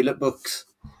perfect toilet books.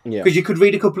 Yeah. Because you could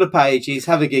read a couple of pages,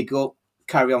 have a giggle,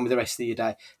 carry on with the rest of your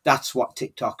day. That's what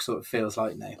TikTok sort of feels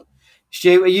like now.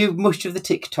 Stu, are you much of the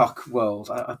TikTok world?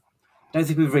 I don't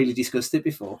think we've really discussed it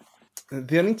before.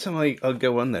 The only time I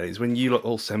go on there is when you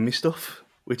all send me stuff,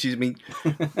 which is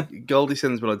Goldie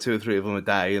sends me like 2 or 3 of them a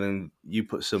day, and then you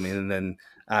put some in, and then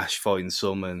Ash finds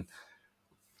some, and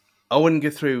I wouldn't go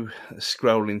through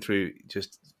scrolling through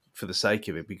just for the sake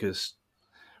of it, because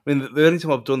I mean the only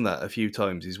time I've done that a few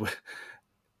times is when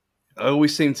I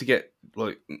always seem to get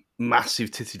like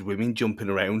massive titted women jumping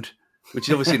around, which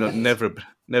is obviously never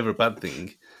a bad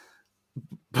thing.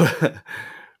 But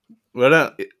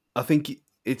I think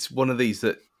it's one of these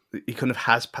that it kind of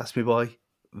has passed me by,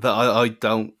 that I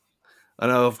don't. I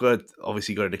know I've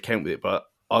obviously got an account with it, but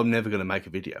I'm never going to make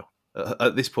a video.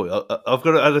 At this point, I've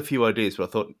had a few ideas, but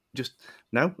I thought,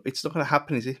 no, it's not going to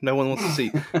happen, is it? No one wants to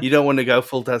see. You don't want to go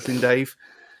full Dazzling Dave.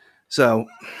 So,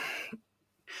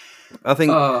 I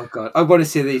think... Oh, God. I want to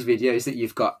see these videos that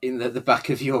you've got in the back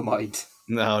of your mind.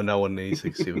 No one needs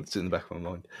to see what's in the back of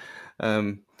my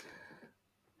mind.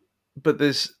 But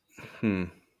there's...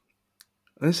 And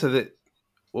so that...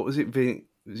 What was it?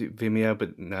 Was it Vimeo?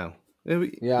 But no.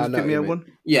 Yeah, I know Vimeo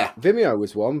one? Yeah. Vimeo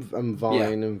was one, and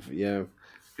Vine, and yeah.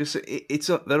 It's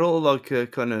they're all like a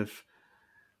kind of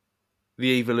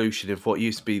the evolution of what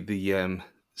used to be the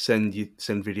send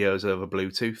videos over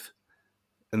Bluetooth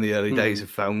in the early days of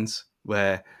phones,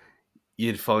 where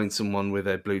you'd find someone with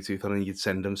their Bluetooth on and you'd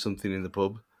send them something in the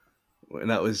pub, and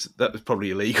that was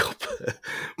probably illegal.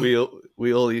 we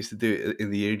all used to do it in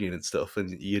the union and stuff,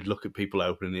 and you'd look at people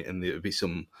opening it, and there would be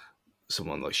someone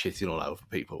like shitting all over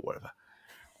people or whatever.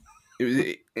 It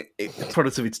was a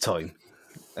product of its time.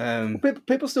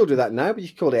 People still do that now, but you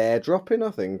can call it airdropping,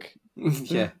 I think.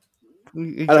 Yeah.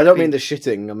 Exactly. And I don't mean the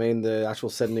shitting, I mean the actual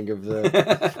sending of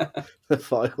the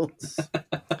files.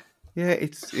 Yeah,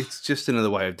 it's just another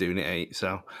way of doing it, eh?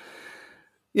 So,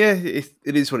 yeah, it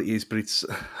is what it is, but it's,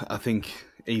 I think,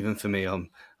 even for me, I'm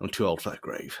too old for that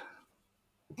grave.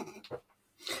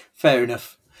 Fair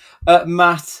enough.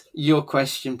 Matt, your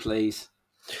question, please.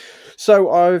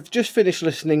 So I've just finished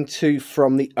listening to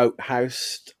From the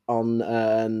Outhouse on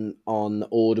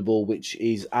Audible, which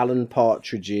is Alan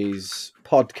Partridge's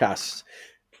podcast.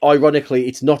 Ironically,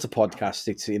 it's not a podcast;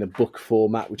 it's in a book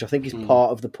format, which I think is part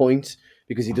of the point,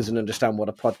 because he doesn't understand what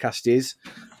a podcast is.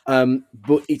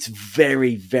 But it's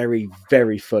very, very,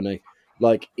 very funny.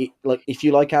 Like if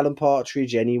you like Alan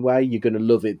Partridge anyway, you're gonna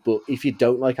love it. But if you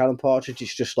don't like Alan Partridge,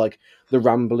 it's just like the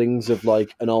ramblings of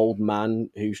like an old man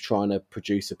who's trying to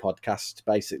produce a podcast.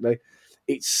 Basically,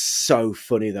 it's so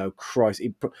funny though. Christ,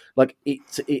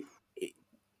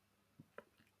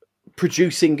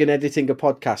 producing and editing a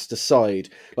podcast aside,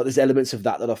 like there's elements of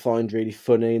that I find really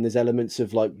funny, and there's elements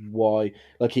of like why,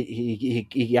 like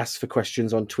he asks for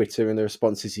questions on Twitter and the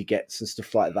responses he gets and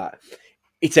stuff like that.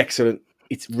 It's excellent.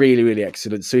 It's really, really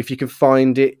excellent. So if you can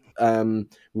find it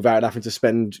without having to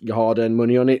spend your hard-earned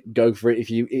money on it, go for it.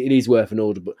 It is worth an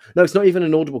Audible. No, it's not even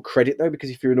an Audible credit though, because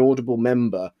if you're an Audible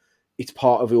member, it's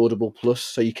part of the Audible Plus,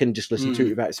 so you can just listen to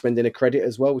it without spending a credit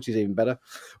as well, which is even better.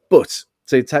 But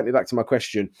to take me back to my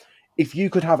question, if you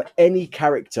could have any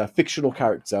character, fictional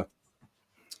character,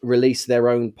 release their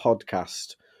own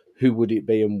podcast, who would it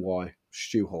be and why?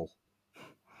 Stu Hall.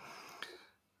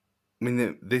 I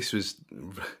mean, this was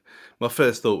my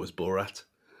first thought was Borat,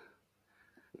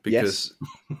 because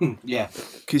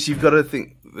because you've got to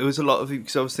think there was a lot of,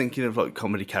 because I was thinking of like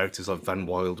comedy characters like Van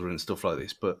Wilder and stuff like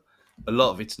this, but a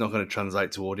lot of it's not going to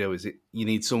translate to audio, is it? You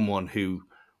need someone who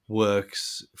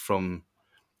works from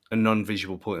a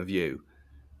non-visual point of view,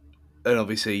 and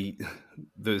obviously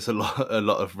there's a lot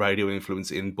of radio influence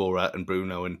in Borat and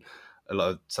Bruno and a lot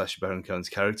of Sacha Baron Cohen's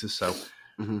characters. So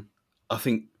I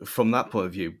think from that point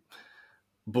of view,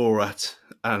 Borat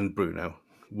and Bruno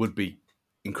would be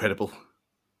incredible.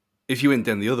 If you went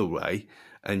down the other way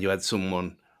and you had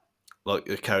someone like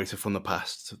a character from the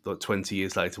past, like 20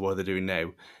 years later, what they're doing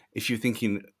now, if you're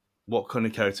thinking what kind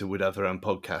of character would have their own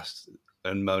podcast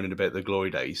and moaning about the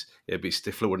glory days, it'd be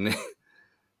Stifler, wouldn't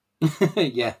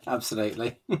it? Yeah,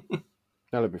 absolutely.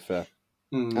 That'll be fair.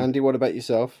 Andy, what about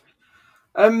yourself?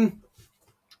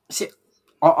 See,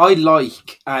 I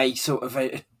like a sort of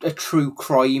a true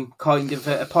crime kind of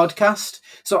a podcast.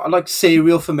 So I like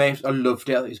Serial for me. I loved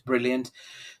it. It was brilliant.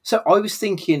 So I was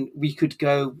thinking we could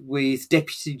go with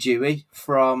Deputy Dewey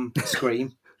from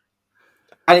Scream.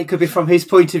 And it could be from his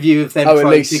point of view of them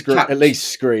at least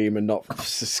Scream and not a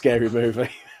scary movie.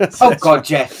 Oh, God,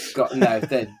 Jeff.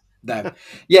 No.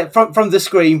 Yeah, from the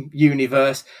Scream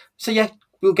universe. So, yeah,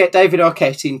 we'll get David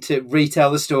Arquette in to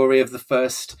retell the story of the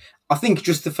first... I think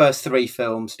just the first 3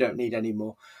 films, don't need any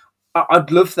more. I'd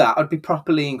love that. I'd be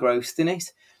properly engrossed in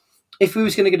it. If we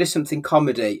was going to do something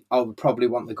comedy, I would probably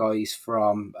want the guys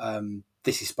from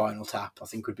This Is Spinal Tap. I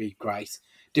think would be great.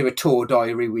 Do a tour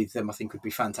diary with them. I think would be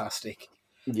fantastic.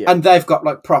 Yeah. And they've got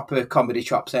like proper comedy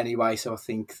chops anyway, so I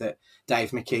think that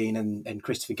Dave McKean and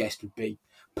Christopher Guest would be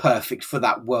perfect for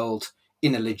that world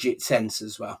in a legit sense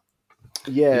as well.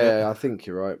 Yeah, I think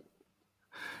you're right.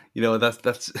 You know,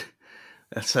 that's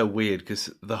so weird because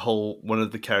one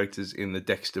of the characters in the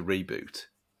Dexter reboot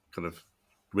kind of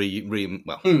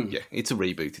it's a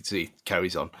reboot. It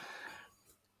carries on.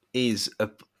 Is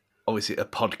obviously a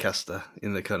podcaster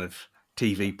in the kind of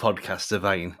TV podcaster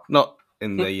vein, not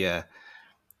in the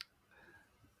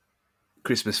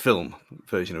Christmas film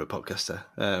version of a podcaster.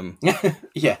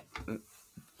 Yeah.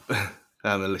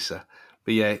 Melissa,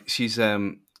 but yeah, she's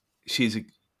a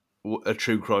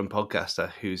true crime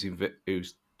podcaster who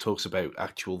talks about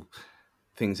actual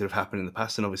things that have happened in the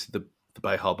past, and obviously the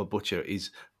Bay Harbour Butcher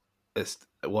is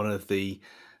one of the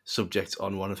subjects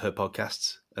on one of her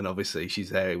podcasts, and obviously she's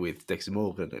there with Dexter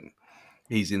Morgan, and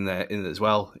he's in it as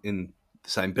well in the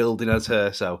same building as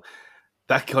her. So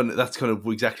that's kind of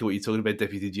exactly what you're talking about,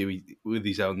 Deputy Dewey, with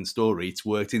his own story. It's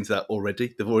worked into that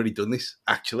already. They've already done this,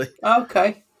 actually.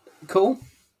 Okay, cool.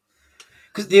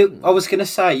 Because I was going to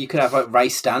say you could have like Ray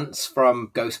Stantz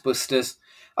from Ghostbusters.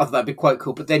 I thought that'd be quite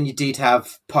cool. But then you did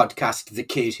have podcast the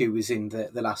kid who was in the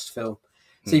last film,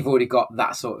 so you've already got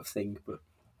that sort of thing. But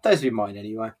those would be mine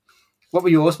anyway. What were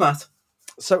yours, Matt?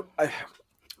 So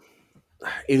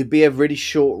it'd be a really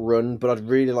short run, but I'd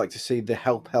really like to see the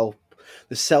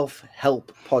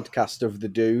self-help podcast of the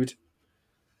dude.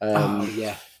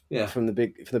 Yeah. From the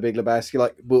Big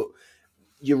Lebowski. But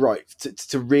you're right.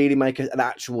 To really make an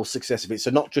actual success of it, so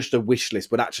not just a wish list,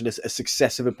 but actually a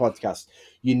success of a podcast,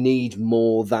 you need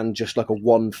more than just like a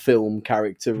one film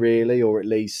character, really, or at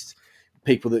least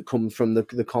people that come from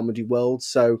the comedy world.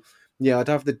 So yeah, I'd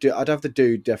have the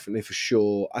dude definitely for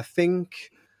sure. I think.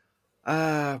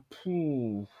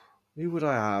 Who would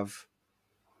I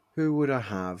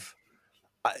have?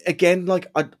 Again,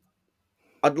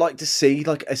 I'd like to see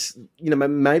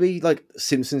maybe like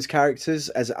Simpsons characters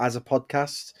as a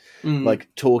podcast, like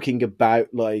talking about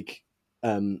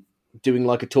doing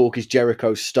like a Talk is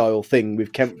Jericho style thing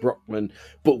with Kent Brockman,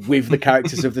 but with the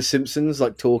characters of the Simpsons,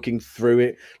 like talking through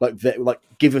it, like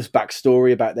give us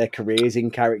backstory about their careers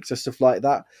in character, stuff like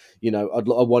that. You know, I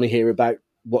want to hear about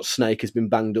what Snake has been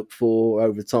banged up for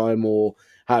over time, or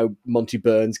how Monty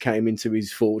Burns came into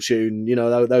his fortune, you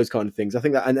know, those kind of things. I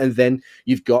think that, and then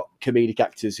you've got comedic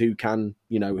actors who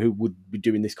would be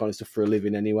doing this kind of stuff for a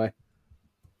living anyway.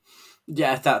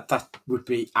 Yeah, that would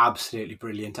be absolutely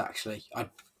brilliant, actually. I'd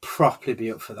properly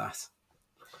be up for that.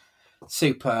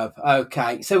 Superb.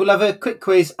 Okay, so we'll have a quick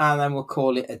quiz and then we'll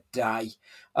call it a day.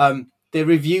 The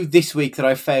review this week that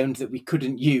I found that we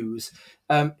couldn't use,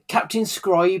 Captain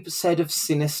Scribe said of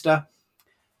Sinister,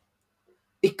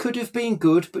 "It could have been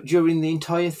good, but during the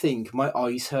entire thing, my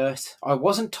eyes hurt. I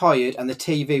wasn't tired and the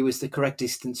TV was the correct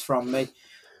distance from me,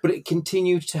 but it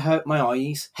continued to hurt my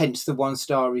eyes, hence the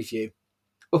 1-star review.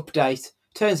 Update,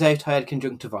 turns out I had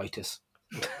conjunctivitis."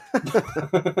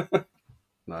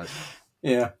 Nice.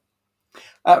 Yeah.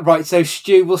 Right, so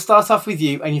Stu, we'll start off with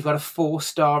you, and you've got a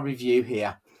 4-star review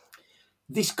here.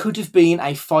 "This could have been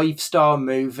a 5-star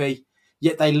movie,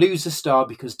 yet they lose a star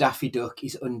because Daffy Duck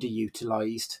is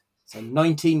underutilised. It's a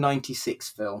 1996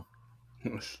 film."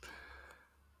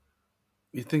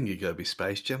 You'd think you'd go be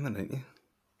Space Jam, then, don't you?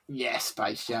 Yeah,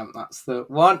 Space Jam, that's the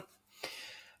one.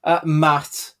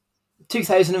 Matt,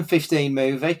 2015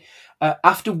 movie.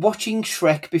 After watching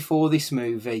Shrek before this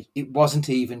movie, it wasn't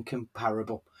even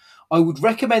comparable. I would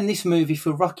recommend this movie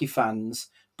for Rocky fans,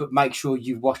 but make sure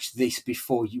you watch this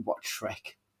before you watch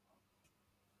Shrek.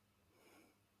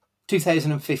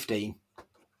 2015.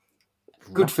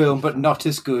 Good film, but not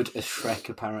as good as Shrek,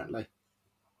 apparently.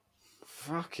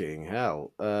 Fucking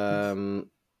hell.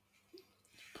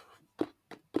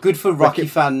 Good for Rocky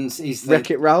fans is the...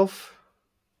 Wreck-It Ralph?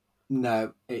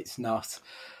 No, it's not.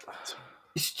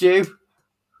 Stu?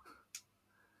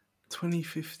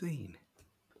 2015.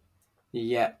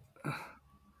 Yeah.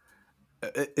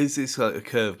 Is this like a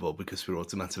curveball because we're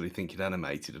automatically thinking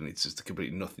animated and it's just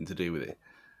completely nothing to do with it?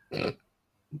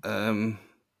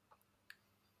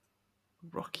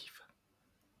 Rocky.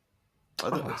 I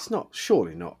don't know. It's not.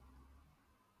 Surely not.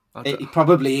 It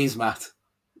probably is, Matt.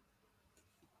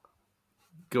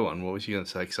 Go on. What was you going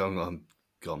to say? Because I'm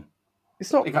gone.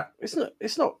 It's not.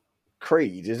 It's not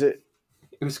Creed, is it?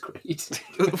 It was great.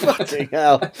 Fucking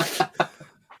hell.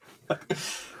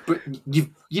 But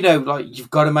you've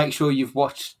got to make sure you've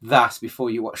watched that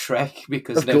before you watch Shrek,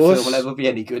 because Of no course. film will ever be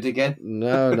any good again.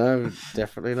 No,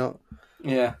 definitely not.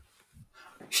 Yeah.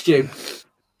 Stu,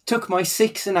 took my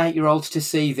 6 and 8-year-olds to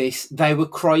see this. They were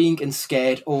crying and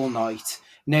scared all night.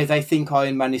 Now they think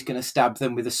Iron Man is going to stab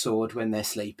them with a sword when they're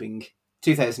sleeping.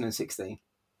 2016.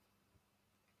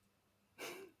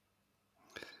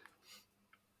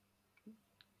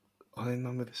 Iron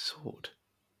Man with a sword.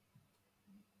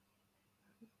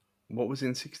 What was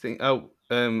in 16? Oh,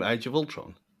 Age of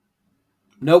Ultron.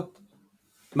 Nope.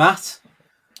 Matt?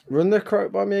 Run the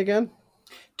quote by me again.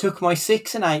 Took my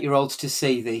 6 and 8-year-olds to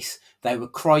see this. They were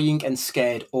crying and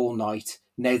scared all night.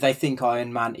 Now they think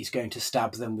Iron Man is going to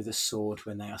stab them with a sword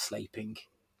when they are sleeping.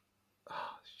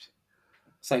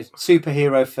 So,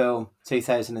 superhero film,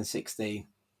 2016.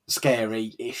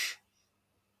 Scary-ish.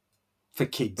 For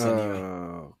kids, anyway.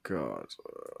 Oh, God.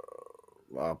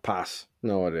 I'll pass.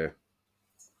 No idea.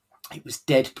 It was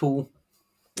Deadpool.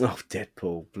 Oh,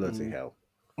 Deadpool. Bloody hell.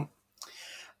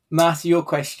 Matt, your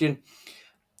question.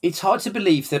 It's hard to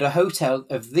believe that a hotel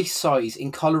of this size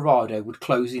in Colorado would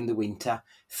close in the winter.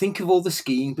 Think of all the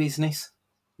skiing business.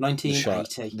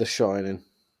 1980. The Shining.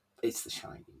 It's The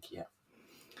Shining, yeah.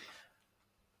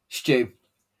 Stu.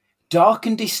 Dark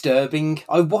and disturbing.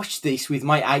 I watched this with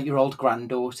my 8-year-old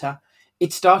granddaughter.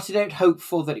 It started out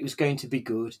hopeful that it was going to be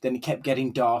good, then it kept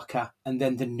getting darker, and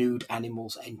then the nude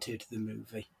animals entered the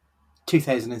movie.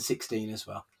 2016 as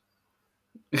well.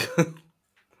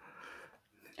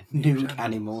 Nude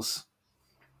animals.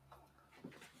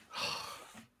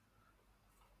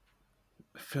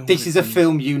 This is a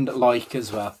film you like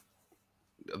as well.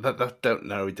 That don't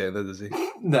narrow it down, does it?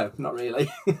 No, not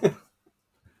really.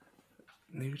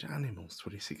 Nude Animals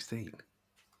 2016.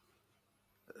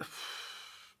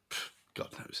 God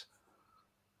knows.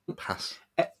 Pass.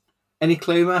 Any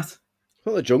clue, Matt? It's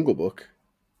not The Jungle Book.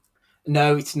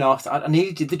 No, it's not. I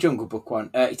nearly did the Jungle Book one.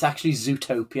 It's actually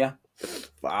Zootopia.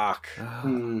 Fuck.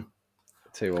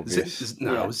 Too obvious.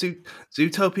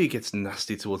 Zootopia gets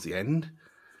nasty towards the end.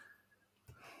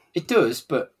 It does,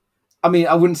 but I mean,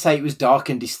 I wouldn't say it was dark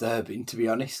and disturbing, to be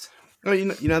honest. Oh, you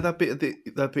know that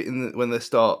bit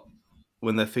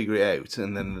when they figure it out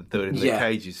and then they're in their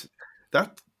cages.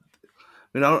 That,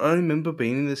 I mean, I remember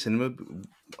being in the cinema.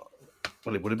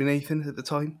 Well, it would have been Ethan at the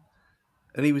time,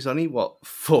 and he was only 4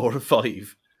 or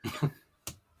 5,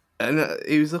 and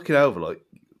he was looking over like,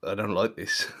 I don't like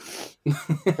this.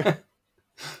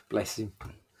 Bless him.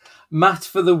 Matt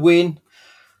for the win.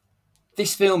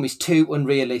 This film is too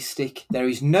unrealistic. There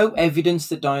is no evidence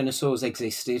that dinosaurs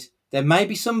existed. There may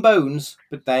be some bones,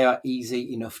 but they are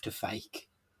easy enough to fake.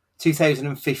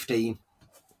 2015.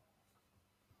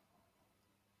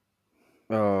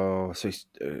 Oh, so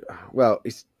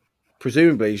it's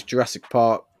presumably it's Jurassic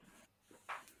Park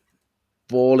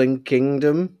Fallen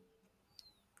Kingdom.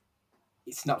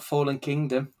 It's not Fallen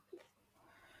Kingdom.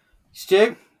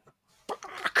 Stu?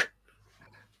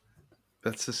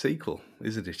 That's a sequel,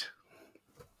 isn't it?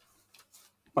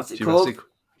 What's it called?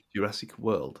 Jurassic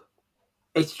World.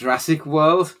 It's Jurassic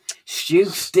World. Stu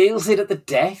steals it at the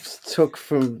death.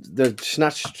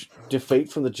 Snatched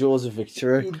defeat from the jaws of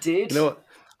victory. He did. You know what?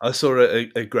 I saw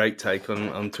a great take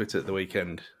on Twitter at the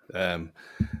weekend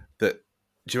that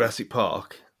Jurassic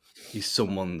Park is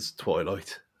someone's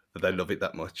Twilight, that they love it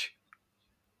that much.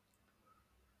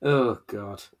 Oh,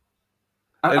 God.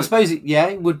 I suppose,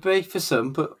 it would be for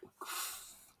some, but...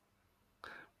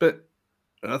 But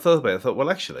I thought about it, I thought, well,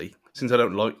 actually, since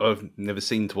I've never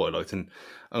seen Twilight, and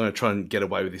I'm going to try and get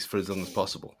away with this for as long as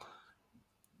possible.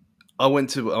 I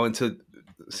went to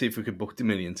see if we could book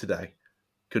Dominion today.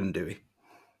 Couldn't do it.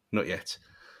 Not yet.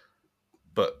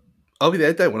 But I'll be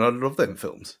there day one. I love them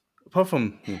films. Apart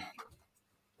from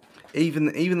even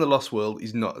The Lost World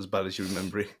is not as bad as you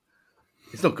remember it.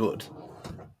 It's not good,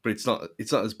 but it's not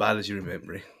as bad as you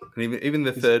remember it. And even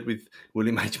the third with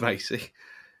William H. Macy,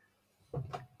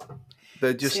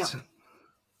 they're just...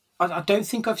 I don't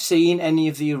think I've seen any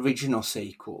of the original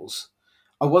sequels.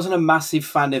 I wasn't a massive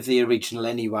fan of the original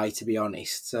anyway, to be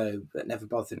honest, so that never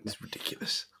bothered me. It's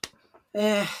ridiculous.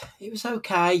 It was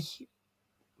okay,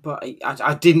 but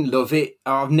I didn't love it.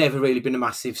 I've never really been a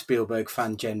massive Spielberg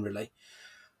fan generally.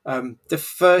 The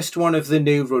first one of the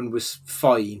new run was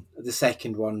fine. The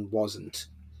second one wasn't.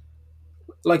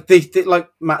 Like like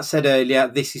Matt said earlier,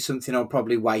 this is something I'll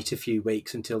probably wait a few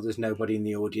weeks until there's nobody in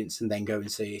the audience and then go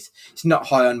and see it. It's not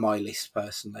high on my list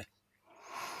personally.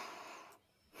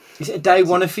 Is it a day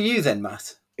oneer for you then,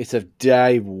 Matt? It's a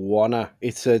day oneer.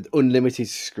 It's an unlimited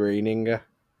screening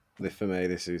for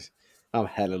me. I'm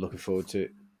hella looking forward to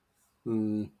it.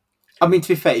 I mean, to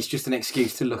be fair, it's just an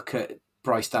excuse to look at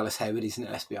Bryce Dallas Howard, isn't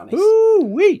it? Let's be honest.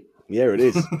 Ooh-wee. Yeah, it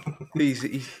is.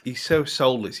 he's so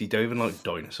soulless. He don't even like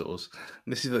dinosaurs.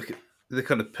 And this is the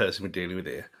kind of person we're dealing with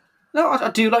here. No, I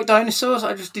do like dinosaurs.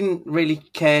 I just didn't really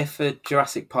care for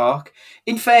Jurassic Park.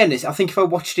 In fairness, I think if I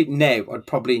watched it now, I'd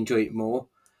probably enjoy it more.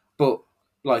 But,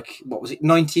 like, what was it?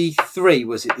 93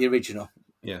 was it, the original?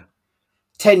 Yeah.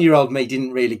 10-year-old me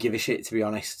didn't really give a shit, to be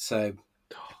honest. So,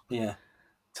 yeah.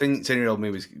 10-year-old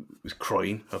me was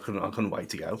crying. I couldn't wait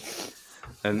to go.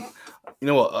 And you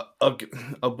know what?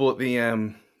 I bought the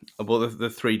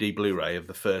 3D Blu-ray of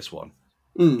the first one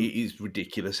It is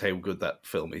ridiculous how good that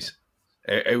film is.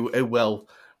 How well,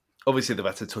 obviously they've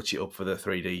had to touch it up for the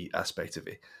 3D aspect of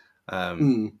it,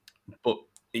 but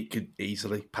it could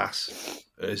easily pass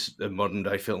as a modern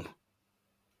day film.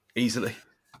 Easily.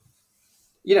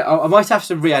 You know, I might have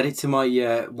to re-add it to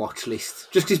my watch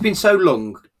list just because it's been so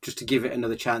long. Just to give it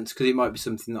another chance because it might be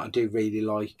something that I do really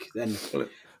like. Then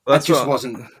that just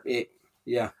wasn't it.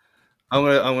 Yeah, I'm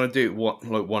gonna do it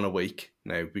one a week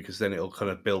now because then it'll kind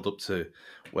of build up to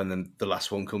when the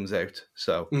last one comes out.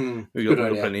 So we've got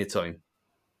plenty of time.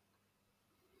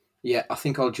 Yeah, I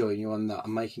think I'll join you on that.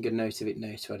 I'm making a note of it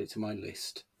now to add it to my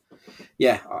list.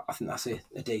 Yeah, I think that's a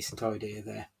decent idea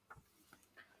there.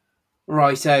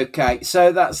 Right, okay.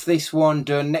 So that's this one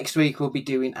done. Next week we'll be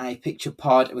doing a picture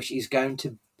pod, which is going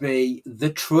to be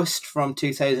The Trust from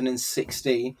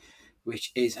 2016,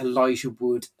 which is Elijah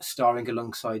Wood starring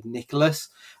alongside Nicholas,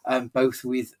 both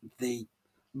with the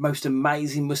most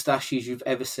amazing moustaches you've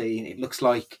ever seen. It looks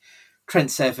like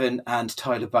Trent Seven and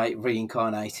Tyler Bate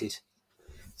reincarnated.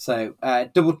 So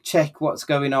double check what's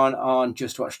going on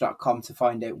justwatch.com to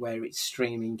find out where it's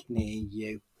streaming near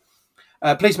you.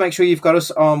 Please make sure you've got us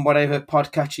on whatever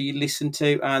podcatcher you listen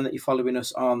to and that you're following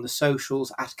us on the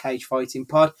socials at Cage Fighting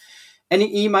Pod.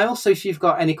 Any emails, so if you've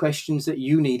got any questions that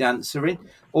you need answering,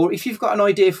 or if you've got an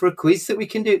idea for a quiz that we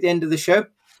can do at the end of the show,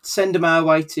 send them our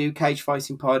way to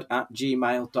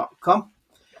cagefightingpod@gmail.com.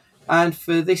 And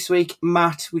for this week,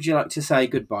 Matt, would you like to say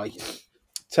goodbye?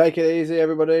 Take it easy,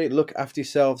 everybody. Look after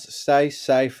yourselves, stay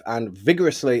safe, and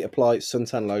vigorously apply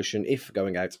suntan lotion if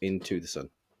going out into the sun.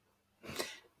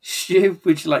 Stu,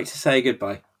 would you like to say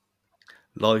goodbye?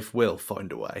 Life will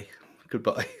find a way.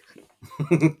 Goodbye.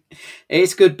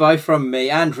 It's goodbye from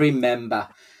me, and remember,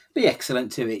 be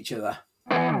excellent to each other.